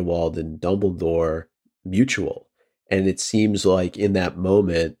between Grindelwald and Dumbledore mutual. And it seems like in that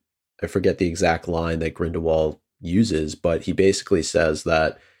moment, I forget the exact line that Grindelwald uses, but he basically says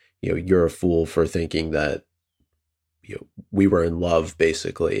that, you're a fool for thinking that, we were in love,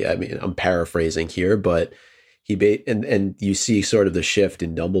 basically. I mean, I'm paraphrasing here, but and you see sort of the shift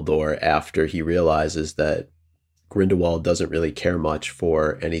in Dumbledore after he realizes that Grindelwald doesn't really care much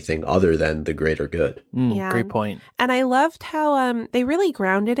for anything other than the greater good. Great point. And I loved how they really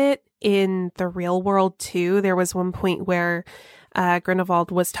grounded it in the real world, too. There was one point where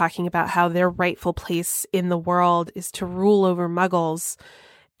Grindelwald was talking about how their rightful place in the world is to rule over muggles.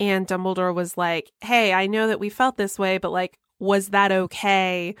 And Dumbledore was like, hey, I know that we felt this way, but like, was that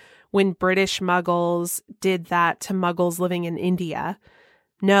okay when British muggles did that to muggles living in India?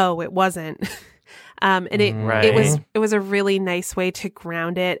 No, it wasn't. And it was a really nice way to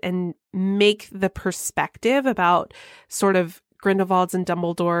ground it and make the perspective about sort of Grindelwald's and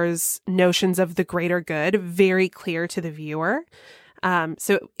Dumbledore's notions of the greater good very clear to the viewer.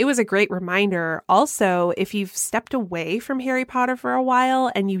 So it was a great reminder. Also, if you've stepped away from Harry Potter for a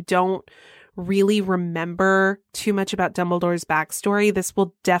while and you don't really remember too much about Dumbledore's backstory, this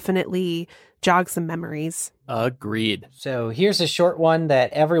will definitely jog some memories. Agreed. So here's a short one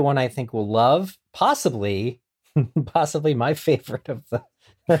that everyone I think will love. Possibly my favorite of the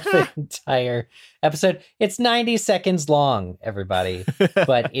entire episode. It's 90 seconds long, everybody.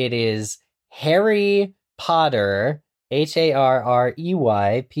 But it is Harry Potter, HarryPodder,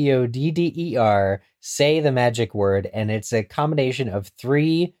 say the magic word. And it's a combination of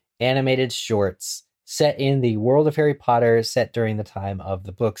 3 animated shorts set in the world of Harry Potter, set during the time of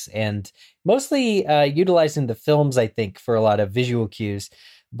the books, and mostly utilizing the films, I think, for a lot of visual cues.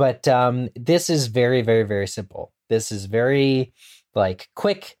 But this is very, very, very simple. This is very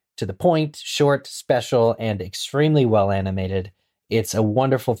quick, to the point, short, special, and extremely well animated. It's a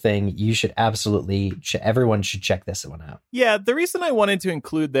wonderful thing. You should everyone should check this one out. Yeah, the reason I wanted to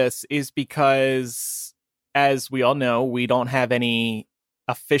include this is because, as we all know, we don't have any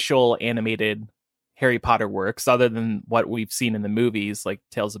official animated Harry Potter works other than what we've seen in the movies, like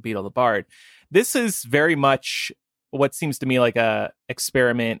Tales of Beedle the Bard. This is very much what seems to me like a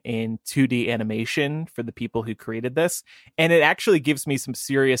experiment in 2D animation for the people who created this. And it actually gives me some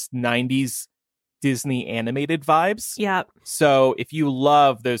serious 90s Disney animated vibes. Yeah. So if you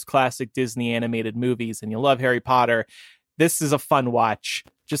love those classic Disney animated movies and you love Harry Potter, this is a fun watch.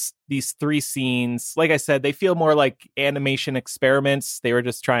 Just these 3 scenes. Like I said, they feel more like animation experiments. They were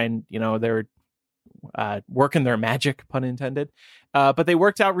just trying, they were working their magic, pun intended. But they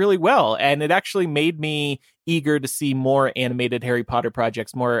worked out really well. And it actually made me eager to see more animated Harry Potter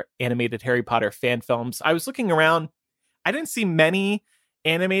projects, more animated Harry Potter fan films. I was looking around. I didn't see many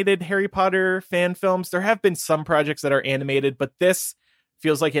animated Harry Potter fan films. There have been some projects that are animated, but this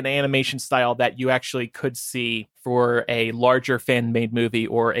feels like an animation style that you actually could see for a larger fan-made movie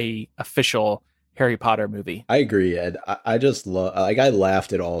or a official Harry Potter movie. I agree, Ed. I just love, I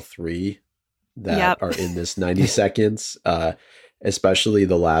laughed at all 3 that are in this 90 seconds, especially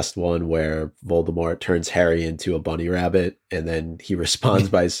the last one where Voldemort turns Harry into a bunny rabbit, and then he responds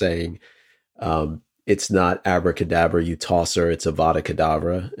by saying, it's not abracadabra, you tosser, it's Avada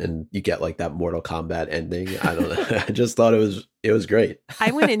Kedavra, and you get like that Mortal Kombat ending. I don't know. I just thought it was great. I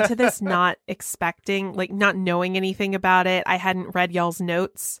went into this not expecting, not knowing anything about it. I hadn't read y'all's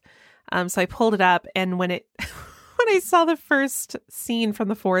notes. So I pulled it up, and when I saw the first scene from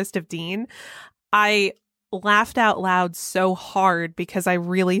the Forest of Dean, I laughed out loud so hard because I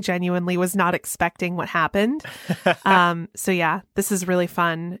really genuinely was not expecting what happened. So yeah, this is really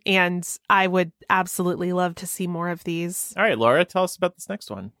fun, and I would absolutely love to see more of these. All right, Laura, tell us about this next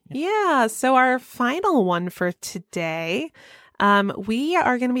one. Yeah, so our final one for today, we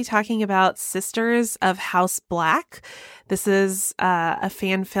are going to be talking about Sisters of House Black. This is a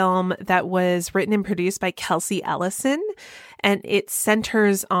fan film that was written and produced by Kelsey Ellison, and it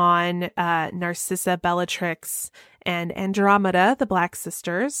centers on Narcissa, Bellatrix, and Andromeda, the Black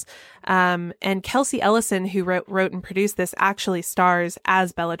sisters. And Kelsey Ellison, who wrote and produced this, actually stars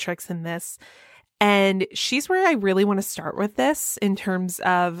as Bellatrix in this. And she's where I really want to start with this in terms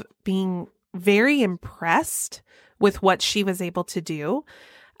of being very impressed with what she was able to do.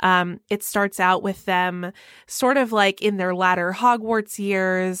 It starts out with them sort of like in their latter Hogwarts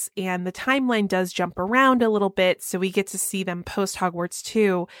years, and the timeline does jump around a little bit, so we get to see them post Hogwarts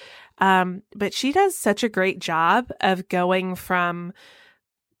too. But she does such a great job of going from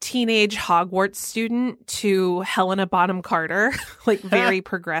teenage Hogwarts student to Helena Bonham Carter, like very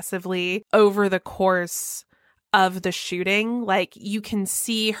progressively over the course of the shooting. Like you can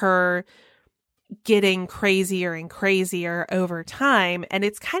see her getting crazier and crazier over time. And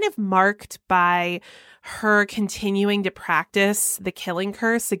it's kind of marked by her continuing to practice the killing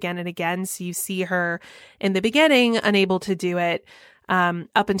curse again and again. So you see her in the beginning unable to do it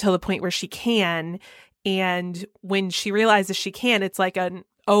up until the point where she can. And when she realizes she can, it's like an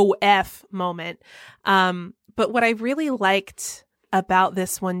OF moment. But what I really liked about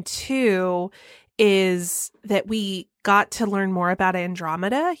this one too is that we got to learn more about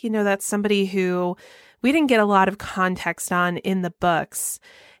Andromeda. You know, that's somebody who we didn't get a lot of context on in the books.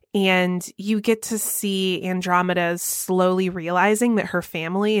 And you get to see Andromeda slowly realizing that her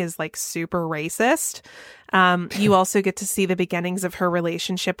family is like super racist. You also get to see the beginnings of her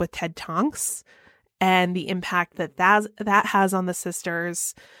relationship with Ted Tonks and the impact that has on the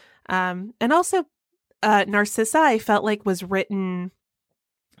sisters. And also Narcissa, I felt like was written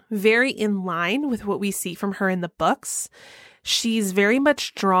very in line with what we see from her in the books. She's very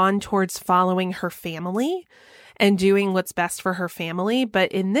much drawn towards following her family and doing what's best for her family.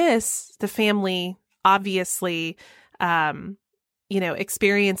 But in this, the family obviously,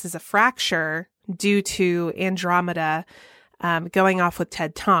 experiences a fracture due to Andromeda going off with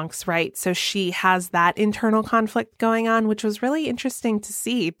Ted Tonks, right? So she has that internal conflict going on, which was really interesting to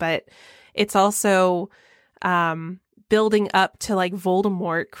see. But it's also building up to like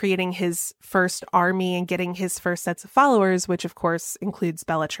Voldemort creating his first army and getting his first sets of followers, which of course includes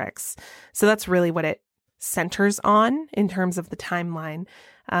Bellatrix. So that's really what it centers on in terms of the timeline.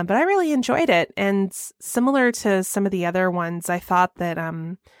 But I really enjoyed it. And similar to some of the other ones, I thought that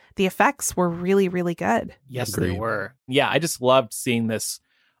the effects were really, really good. Yes, they were. Yeah, I just loved seeing this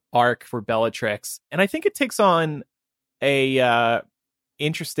arc for Bellatrix. And I think it takes on a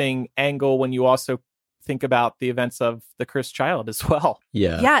interesting angle when you also think about the events of the Cursed Child as well.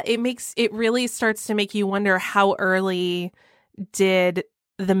 Yeah, it really starts to make you wonder how early did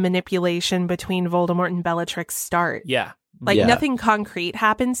the manipulation between Voldemort and Bellatrix start. Yeah. Nothing concrete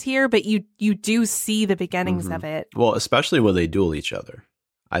happens here, but you do see the beginnings of it. Well, especially when they duel each other.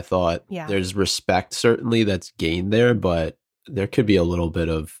 I thought there's respect certainly that's gained there, but there could be a little bit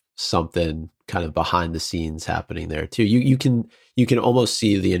of something kind of behind the scenes happening there too. You can almost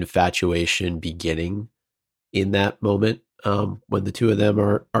see the infatuation beginning in that moment when the two of them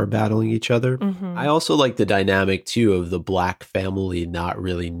are battling each other. Mm-hmm. I also like the dynamic too of the Black family not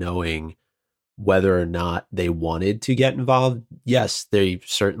really knowing whether or not they wanted to get involved. Yes, they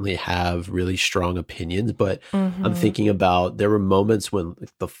certainly have really strong opinions, but I'm thinking about there were moments when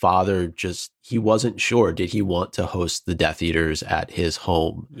the father he wasn't sure. Did he want to host the Death Eaters at his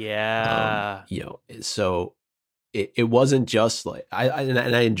home? Yeah. So it wasn't just like, I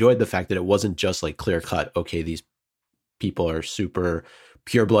enjoyed the fact that it wasn't just like clear cut, okay, these people are super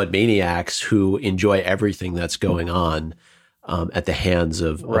pureblood maniacs who enjoy everything that's going on at the hands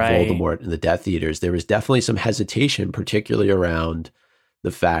of Voldemort and the Death Eaters. There was definitely some hesitation, particularly around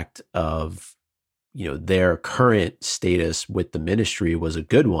the fact of, their current status with the Ministry was a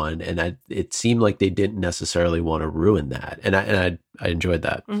good one. And it seemed like they didn't necessarily want to ruin that. And I enjoyed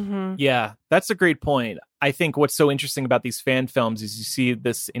that. Mm-hmm. Yeah, that's a great point. I think what's so interesting about these fan films is you see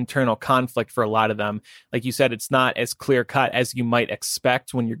this internal conflict for a lot of them. Like you said, it's not as clear cut as you might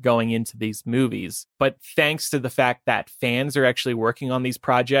expect when you're going into these movies. But thanks to the fact that fans are actually working on these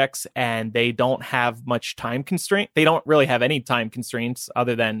projects and they don't have much time constraint, they don't really have any time constraints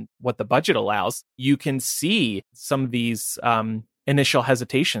other than what the budget allows. You can see some of these initial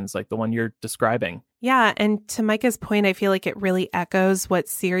hesitations like the one you're describing. Yeah, and to Micah's point, I feel like it really echoes what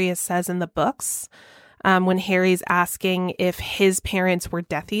Sirius says in the books. When Harry's asking if his parents were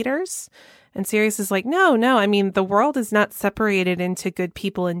Death Eaters. And Sirius is like, no, I mean, the world is not separated into good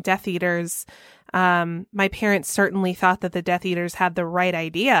people and Death Eaters. My parents certainly thought that the Death Eaters had the right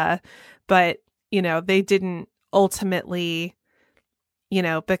idea, but, they didn't ultimately,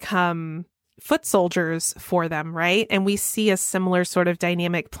 become foot soldiers for them, right? And we see a similar sort of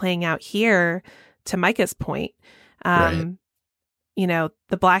dynamic playing out here to Micah's point. Right.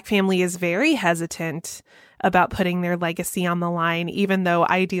 The Black family is very hesitant about putting their legacy on the line, even though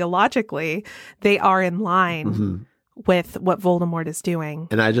ideologically they are in line with what Voldemort is doing.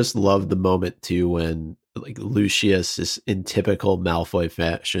 And I just love the moment too when like Lucius is in typical Malfoy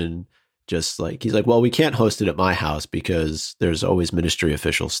fashion Just like, he's like, well, we can't host it at my house because there's always ministry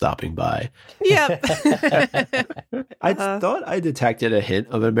officials stopping by. Yep. I thought I detected a hint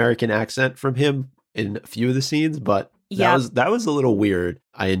of an American accent from him in a few of the scenes, but that was a little weird.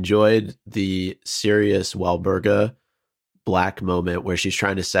 I enjoyed the serious Wahlberga Black moment where she's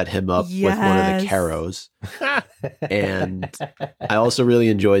trying to set him up with one of the Caros. And I also really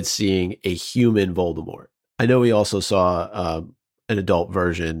enjoyed seeing a human Voldemort. I know we also saw an adult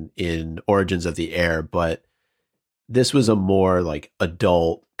version in Origins of the Heir, but this was a more like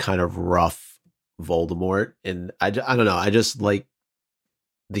adult kind of rough Voldemort. And I don't know. I just like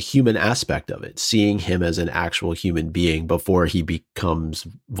the human aspect of it, seeing him as an actual human being before he becomes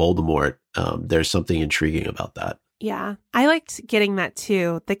Voldemort. There's something intriguing about that. Yeah, I liked getting that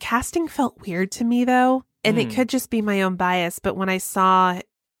too. The casting felt weird to me though, and it could just be my own bias. But when I saw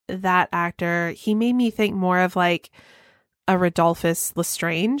that actor, he made me think more of like a Rodolphus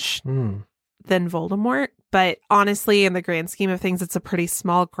Lestrange than Voldemort. But honestly, in the grand scheme of things, it's a pretty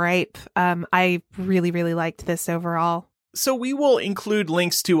small gripe. I really, really liked this overall. So we will include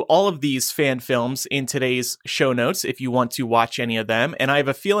links to all of these fan films in today's show notes if you want to watch any of them. And I have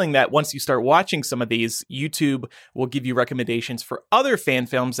a feeling that once you start watching some of these, YouTube will give you recommendations for other fan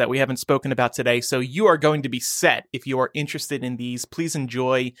films that we haven't spoken about today. So you are going to be set if you are interested in these. Please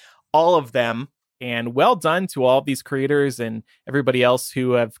enjoy all of them. And well done to all of these creators and everybody else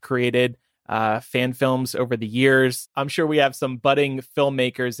who have created fan films over the years. I'm sure we have some budding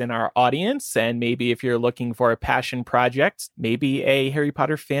filmmakers in our audience, and maybe if you're looking for a passion project, maybe a Harry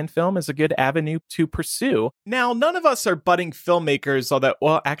Potter fan film is a good avenue to pursue. Now, none of us are budding filmmakers, although,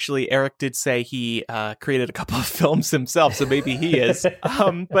 well, actually, Eric did say he created a couple of films himself, so maybe he is.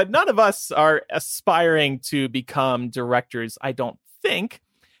 But none of us are aspiring to become directors, I don't think.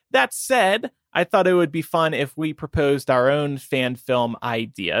 That said, I thought it would be fun if we proposed our own fan film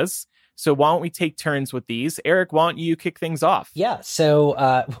ideas. So why don't we take turns with these? Eric, why don't you kick things off? Yeah, so,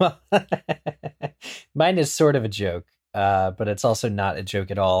 well, mine is sort of a joke, but it's also not a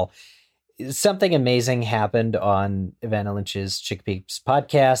joke at all. Something amazing happened on Evanna Lynch's Chick Peeps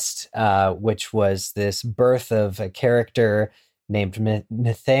podcast, which was this birth of a character named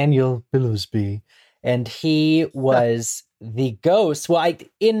Nathaniel Billowsby. And he was the ghost. Well,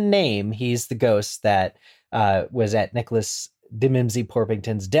 in name, he's the ghost that was at Nicholas de Mimsy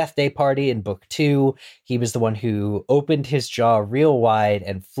Porpington's death day party in book 2. He was the one who opened his jaw real wide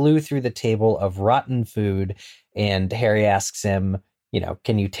and flew through the table of rotten food. And Harry asks him,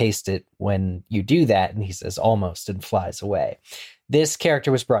 can you taste it when you do that? And he says, almost, and flies away. This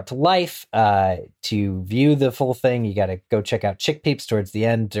character was brought to life. To view the full thing, you got to go check out Chick Peeps towards the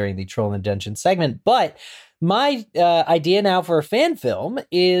end during the Troll and Dungeon segment. But my idea now for a fan film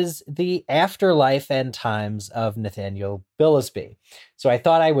is the afterlife and times of Nathaniel Billowsby. So I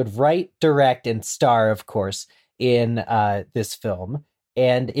thought I would write, direct, and star, of course, in this film.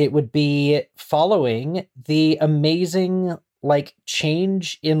 And it would be following the amazing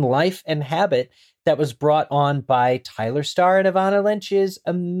change in life and habit that was brought on by Tyler Starr and Evanna Lynch's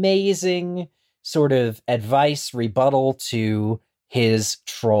amazing sort of advice rebuttal to his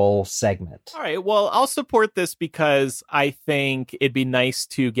troll segment. All right. Well, I'll support this because I think it'd be nice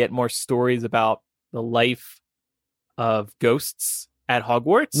to get more stories about the life of ghosts at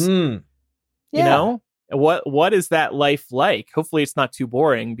Hogwarts. Yeah. What is that life like? Hopefully it's not too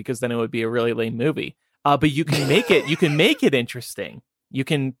boring, because then it would be a really lame movie. But you can make it interesting. You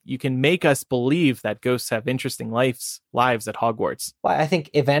can make us believe that ghosts have interesting lives at Hogwarts. Well, I think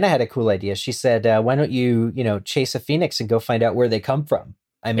Evanna had a cool idea. She said, why don't you, chase a phoenix and go find out where they come from?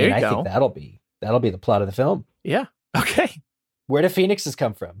 I mean, I think that'll be the plot of the film. Yeah. Okay. Where do phoenixes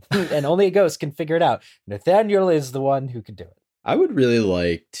come from? And only a ghost can figure it out. Nathaniel is the one who can do it. I would really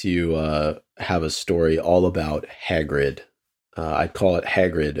like to have a story all about Hagrid. I'd call it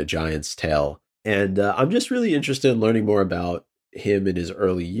Hagrid, A Giant's Tale. And I'm just really interested in learning more about him in his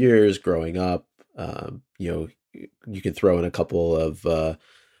early years growing up. You can throw in a couple of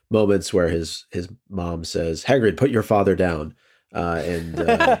moments where his mom says, Hagrid, put your father down. And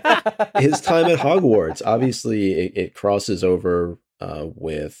his time at Hogwarts, obviously it crosses over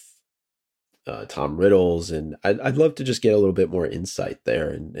with Tom Riddle's, and I'd love to just get a little bit more insight there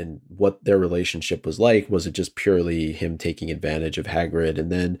and what their relationship was like. Was it just purely him taking advantage of Hagrid?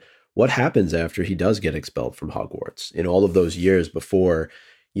 And then what happens after he does get expelled from Hogwarts in all of those years before,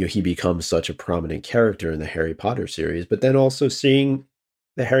 he becomes such a prominent character in the Harry Potter series, but then also seeing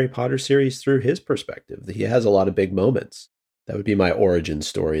the Harry Potter series through his perspective. He has a lot of big moments. That would be my origin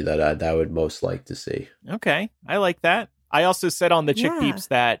story that I would most like to see. Okay. I like that. I also said on the Chick Peeps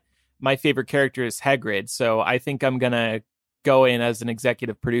that my favorite character is Hagrid. So I think I'm going to go in as an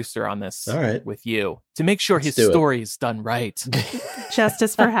executive producer on this All right. with you to make sure his do it. story is done right.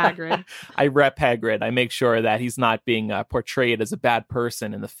 Justice for Hagrid. I rep Hagrid. I make sure that he's not being portrayed as a bad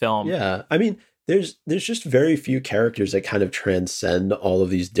person in the film. Yeah. I mean, there's just very few characters that kind of transcend all of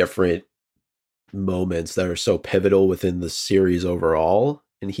these different moments that are so pivotal within the series overall.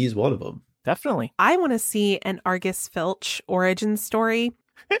 And he's one of them. Definitely. I want to see an Argus Filch origin story.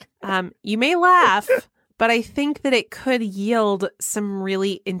 You may laugh, but I think that it could yield some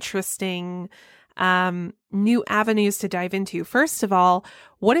really interesting new avenues to dive into. First of all,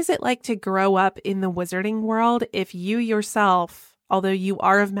 what is it like to grow up in the wizarding world if you yourself, although you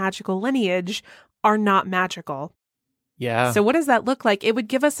are of magical lineage, are not magical? Yeah. So what does that look like? It would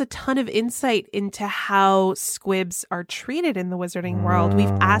give us a ton of insight into how squibs are treated in the wizarding world. We've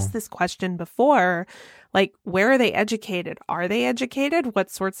asked this question before, like, where are they educated? Are they educated?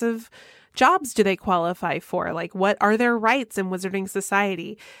 What sorts of jobs do they qualify for? Like, what are their rights in wizarding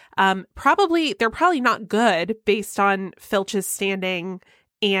society? They're probably not good based on Filch's standing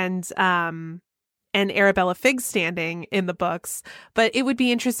and Arabella Figg's standing in the books, but it would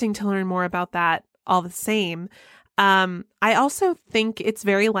be interesting to learn more about that all the same. I also think it's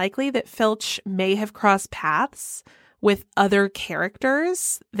very likely that Filch may have crossed paths with other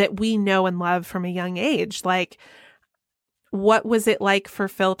characters that we know and love from a young age. Like, what was it like for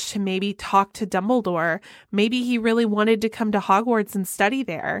Filch to maybe talk to Dumbledore? Maybe he really wanted to come to Hogwarts and study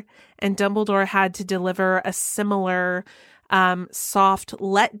there, and Dumbledore had to deliver a similar soft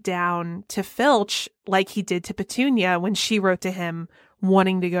letdown to Filch like he did to Petunia when she wrote to him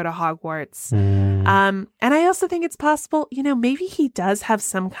wanting to go to Hogwarts. And I also think it's possible, maybe he does have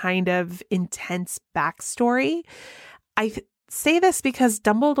some kind of intense backstory. I say this because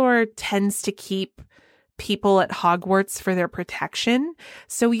Dumbledore tends to keep people at Hogwarts for their protection.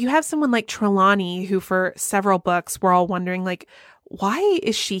 So you have someone like Trelawney, who for several books we're all wondering, like, why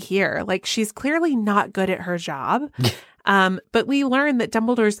is she here? Like, she's clearly not good at her job. But we learn that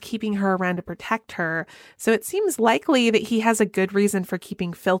Dumbledore's keeping her around to protect her. So it seems likely that he has a good reason for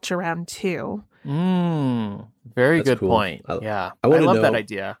keeping Filch around too. Very That's good cool. point. I I wanna love know- that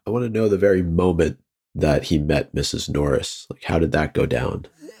idea. I want to know the very moment that he met Mrs. Norris. Like, how did that go down?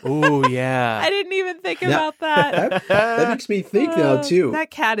 Oh, yeah. I didn't even think Yeah. about that. That makes me think now, too.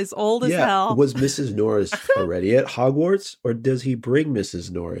 That cat is old as hell. Was Mrs. Norris already at Hogwarts, or does he bring Mrs.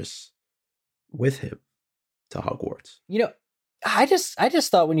 Norris with him to Hogwarts? I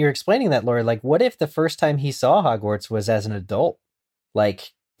just thought when you were explaining that, Laura, like, what if the first time he saw Hogwarts was as an adult,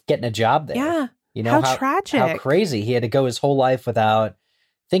 like getting a job there? Yeah. How tragic. How crazy. He had to go his whole life without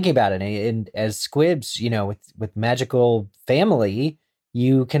thinking about it. And as squibs, with magical family,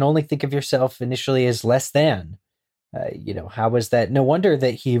 you can only think of yourself initially as less than. How was that? No wonder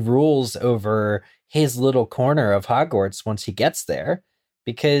that he rules over his little corner of Hogwarts once he gets there,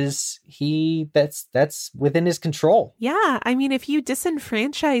 because that's within his control. Yeah. I mean, if you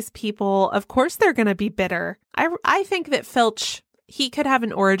disenfranchise people, of course they're going to be bitter. I think that Filch, he could have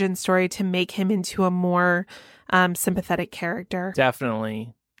an origin story to make him into a more sympathetic character.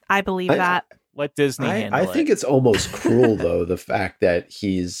 Definitely. I believe that. Let Disney handle I it. think it's almost cruel, though, the fact that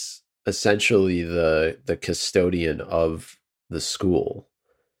he's essentially the custodian of the school,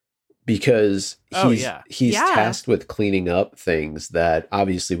 because he's tasked with cleaning up things that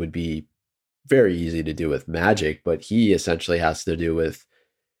obviously would be very easy to do with magic, but he essentially has to do with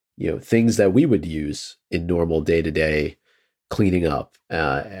things that we would use in normal day-to-day cleaning up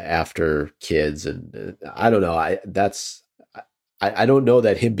after kids. And I don't know, I don't know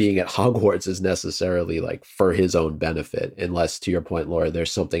that him being at Hogwarts is necessarily like for his own benefit, unless, to your point, Laura,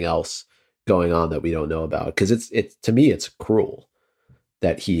 there's something else going on that we don't know about. Because it's to me, it's cruel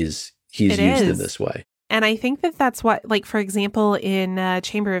that he's used in this way. And I think that that's what, like, for example, in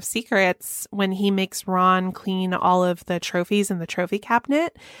Chamber of Secrets, when he makes Ron clean all of the trophies in the trophy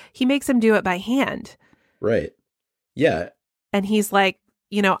cabinet, he makes him do it by hand. Right. Yeah. And he's like,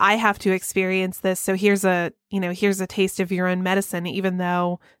 I have to experience this. So here's a taste of your own medicine, even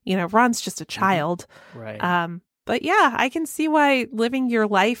though, Ron's just a child. Right. But yeah, I can see why living your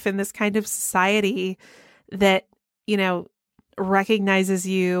life in this kind of society that, recognizes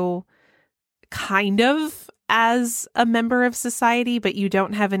you kind of as a member of society, but you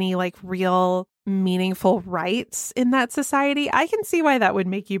don't have any like real meaningful rights in that society. I can see why that would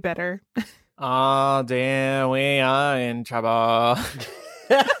make you bitter. Oh, damn, we are in trouble.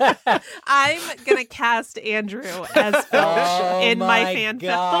 I'm gonna cast Andrew as Filch in my fan film.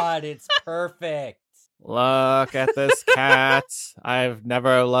 God, it's perfect. Look at this cat. I've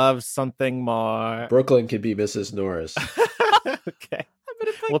never loved something more. Brooklyn could be Mrs. Norris. Okay. I'm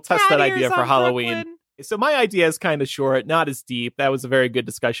gonna put We'll test cat that idea ears for on Halloween. Brooklyn. So my idea is kind of short, not as deep. That was a very good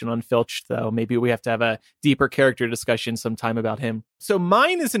discussion on Filch, though. Maybe we have to have a deeper character discussion sometime about him. So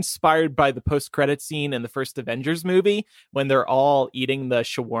mine is inspired by the post-credit scene in the first Avengers movie when they're all eating the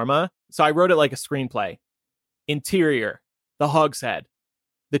shawarma. So I wrote it like a screenplay. Interior, the Hogshead.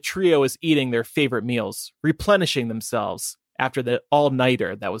 The trio is eating their favorite meals, replenishing themselves after the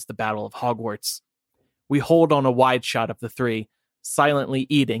all-nighter that was the Battle of Hogwarts. We hold on a wide shot of the three, silently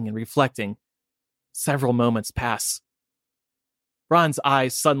eating and reflecting. Several moments pass. Ron's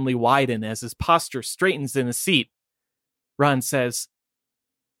eyes suddenly widen as his posture straightens in his seat. Ron says,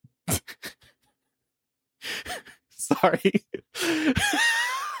 sorry.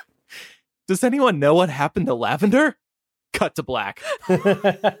 Does anyone know what happened to Lavender? Cut to black. So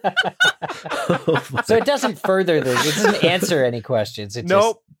it doesn't further this. It doesn't answer any questions.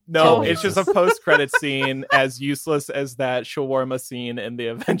 No, it's just a post-credit scene as useless as that shawarma scene in the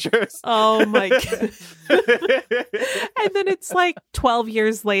Avengers. Oh my god. And then it's like 12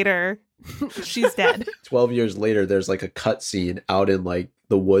 years later, she's dead. 12 years later, there's like a cut scene out in like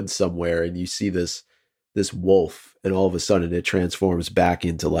the woods somewhere, and you see this wolf, and all of a sudden it transforms back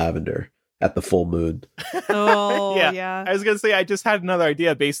into Lavender at the full moon. Oh, yeah. I was going to say, I just had another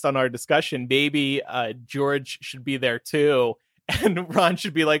idea based on our discussion. Maybe George should be there too. And Ron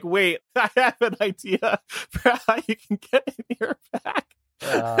should be like, wait, I have an idea for how you can get in here back.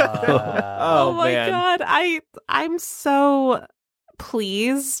 Oh my God. I'm so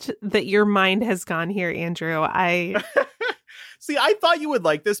pleased that your mind has gone here, Andrew. See, I thought you would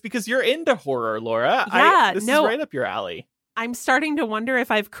like this because you're into horror, Laura. Yeah, this is right up your alley. I'm starting to wonder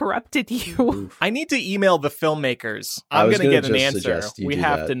if I've corrupted you. I need to email the filmmakers. I'm going to get an answer. We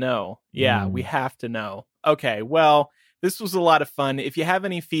have to know. Yeah, we have to know. Okay, well, this was a lot of fun. If you have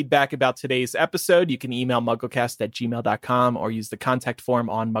any feedback about today's episode, you can email mugglecast@gmail.com or use the contact form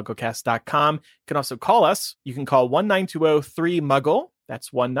on mugglecast.com. You can also call us. You can call 1-920-3-MUGGLE.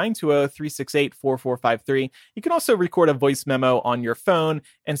 That's 1-920-368-4453. You can also record a voice memo on your phone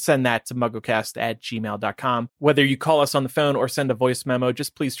and send that to mugglecast@gmail.com. Whether you call us on the phone or send a voice memo,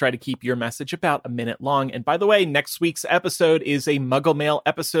 just please try to keep your message about a minute long. And by the way, next week's episode is a Muggle Mail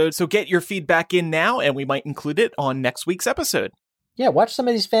episode, so get your feedback in now, and we might include it on next week's episode. Yeah, watch some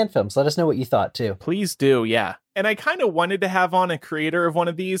of these fan films. Let us know what you thought, too. Please do, yeah. And I kind of wanted to have on a creator of one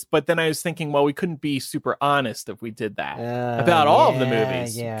of these, but then I was thinking, well, we couldn't be super honest if we did that about all of the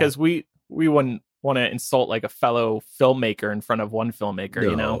movies. Because we wouldn't want to insult like a fellow filmmaker in front of one filmmaker,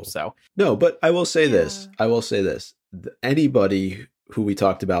 you know? So no, but I will say this. Anybody who we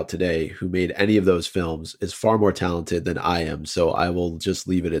talked about today who made any of those films is far more talented than I am. So I will just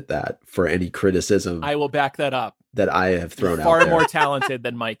leave it at that for any criticism. I will back that up. That I have thrown out there. Far more talented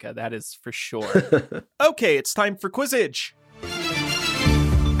than Micah, that is for sure. Okay, it's time for Quizzage.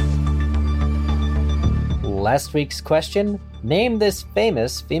 Last week's question, name this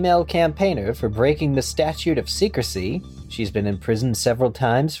famous female campaigner for breaking the statute of secrecy. She's been imprisoned several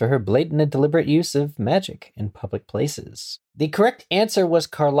times for her blatant and deliberate use of magic in public places. The correct answer was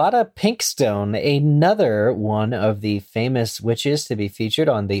Carlotta Pinkstone, another one of the famous witches to be featured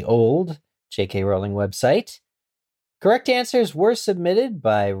on the old J.K. Rowling website. Correct answers were submitted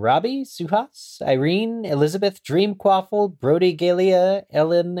by Robbie, Suhas, Irene, Elizabeth, Dreamquaffle, Brody Galia,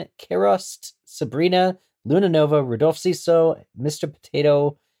 Ellen, Kerost, Sabrina, Luna Nova, Rudolph Ciso, Mr.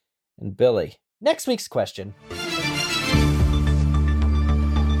 Potato, and Billy. Next week's question.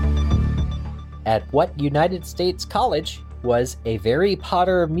 At what United States college was A Harry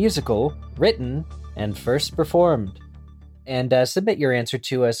Potter musical written and first performed? And submit your answer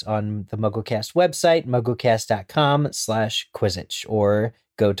to us on the MuggleCast website, mugglecast.com/Quizzitch, or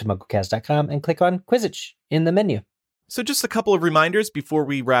go to mugglecast.com and click on Quizzitch in the menu. So just a couple of reminders before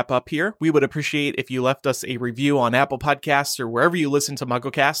we wrap up here. We would appreciate if you left us a review on Apple Podcasts or wherever you listen to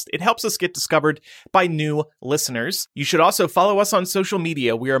MuggleCast. It helps us get discovered by new listeners. You should also follow us on social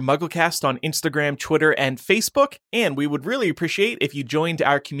media. We are MuggleCast on Instagram, Twitter, and Facebook. And we would really appreciate if you joined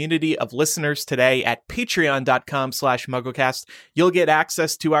our community of listeners today at patreon.com/MuggleCast. You'll get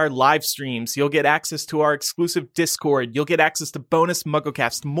access to our live streams. You'll get access to our exclusive Discord. You'll get access to bonus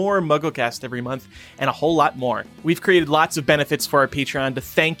MuggleCast, more MuggleCast every month, and a whole lot more. We've created lots of benefits for our Patreon to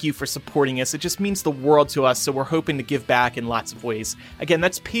thank you for supporting us. It just means the world to us, so we're hoping to give back in lots of ways. Again,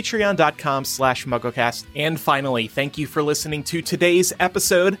 that's patreon.com/MuggleCast. And finally, thank you for listening to today's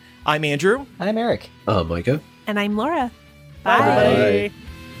episode. I'm Andrew. I'm Eric. Micah. And I'm Laura. Bye. Bye.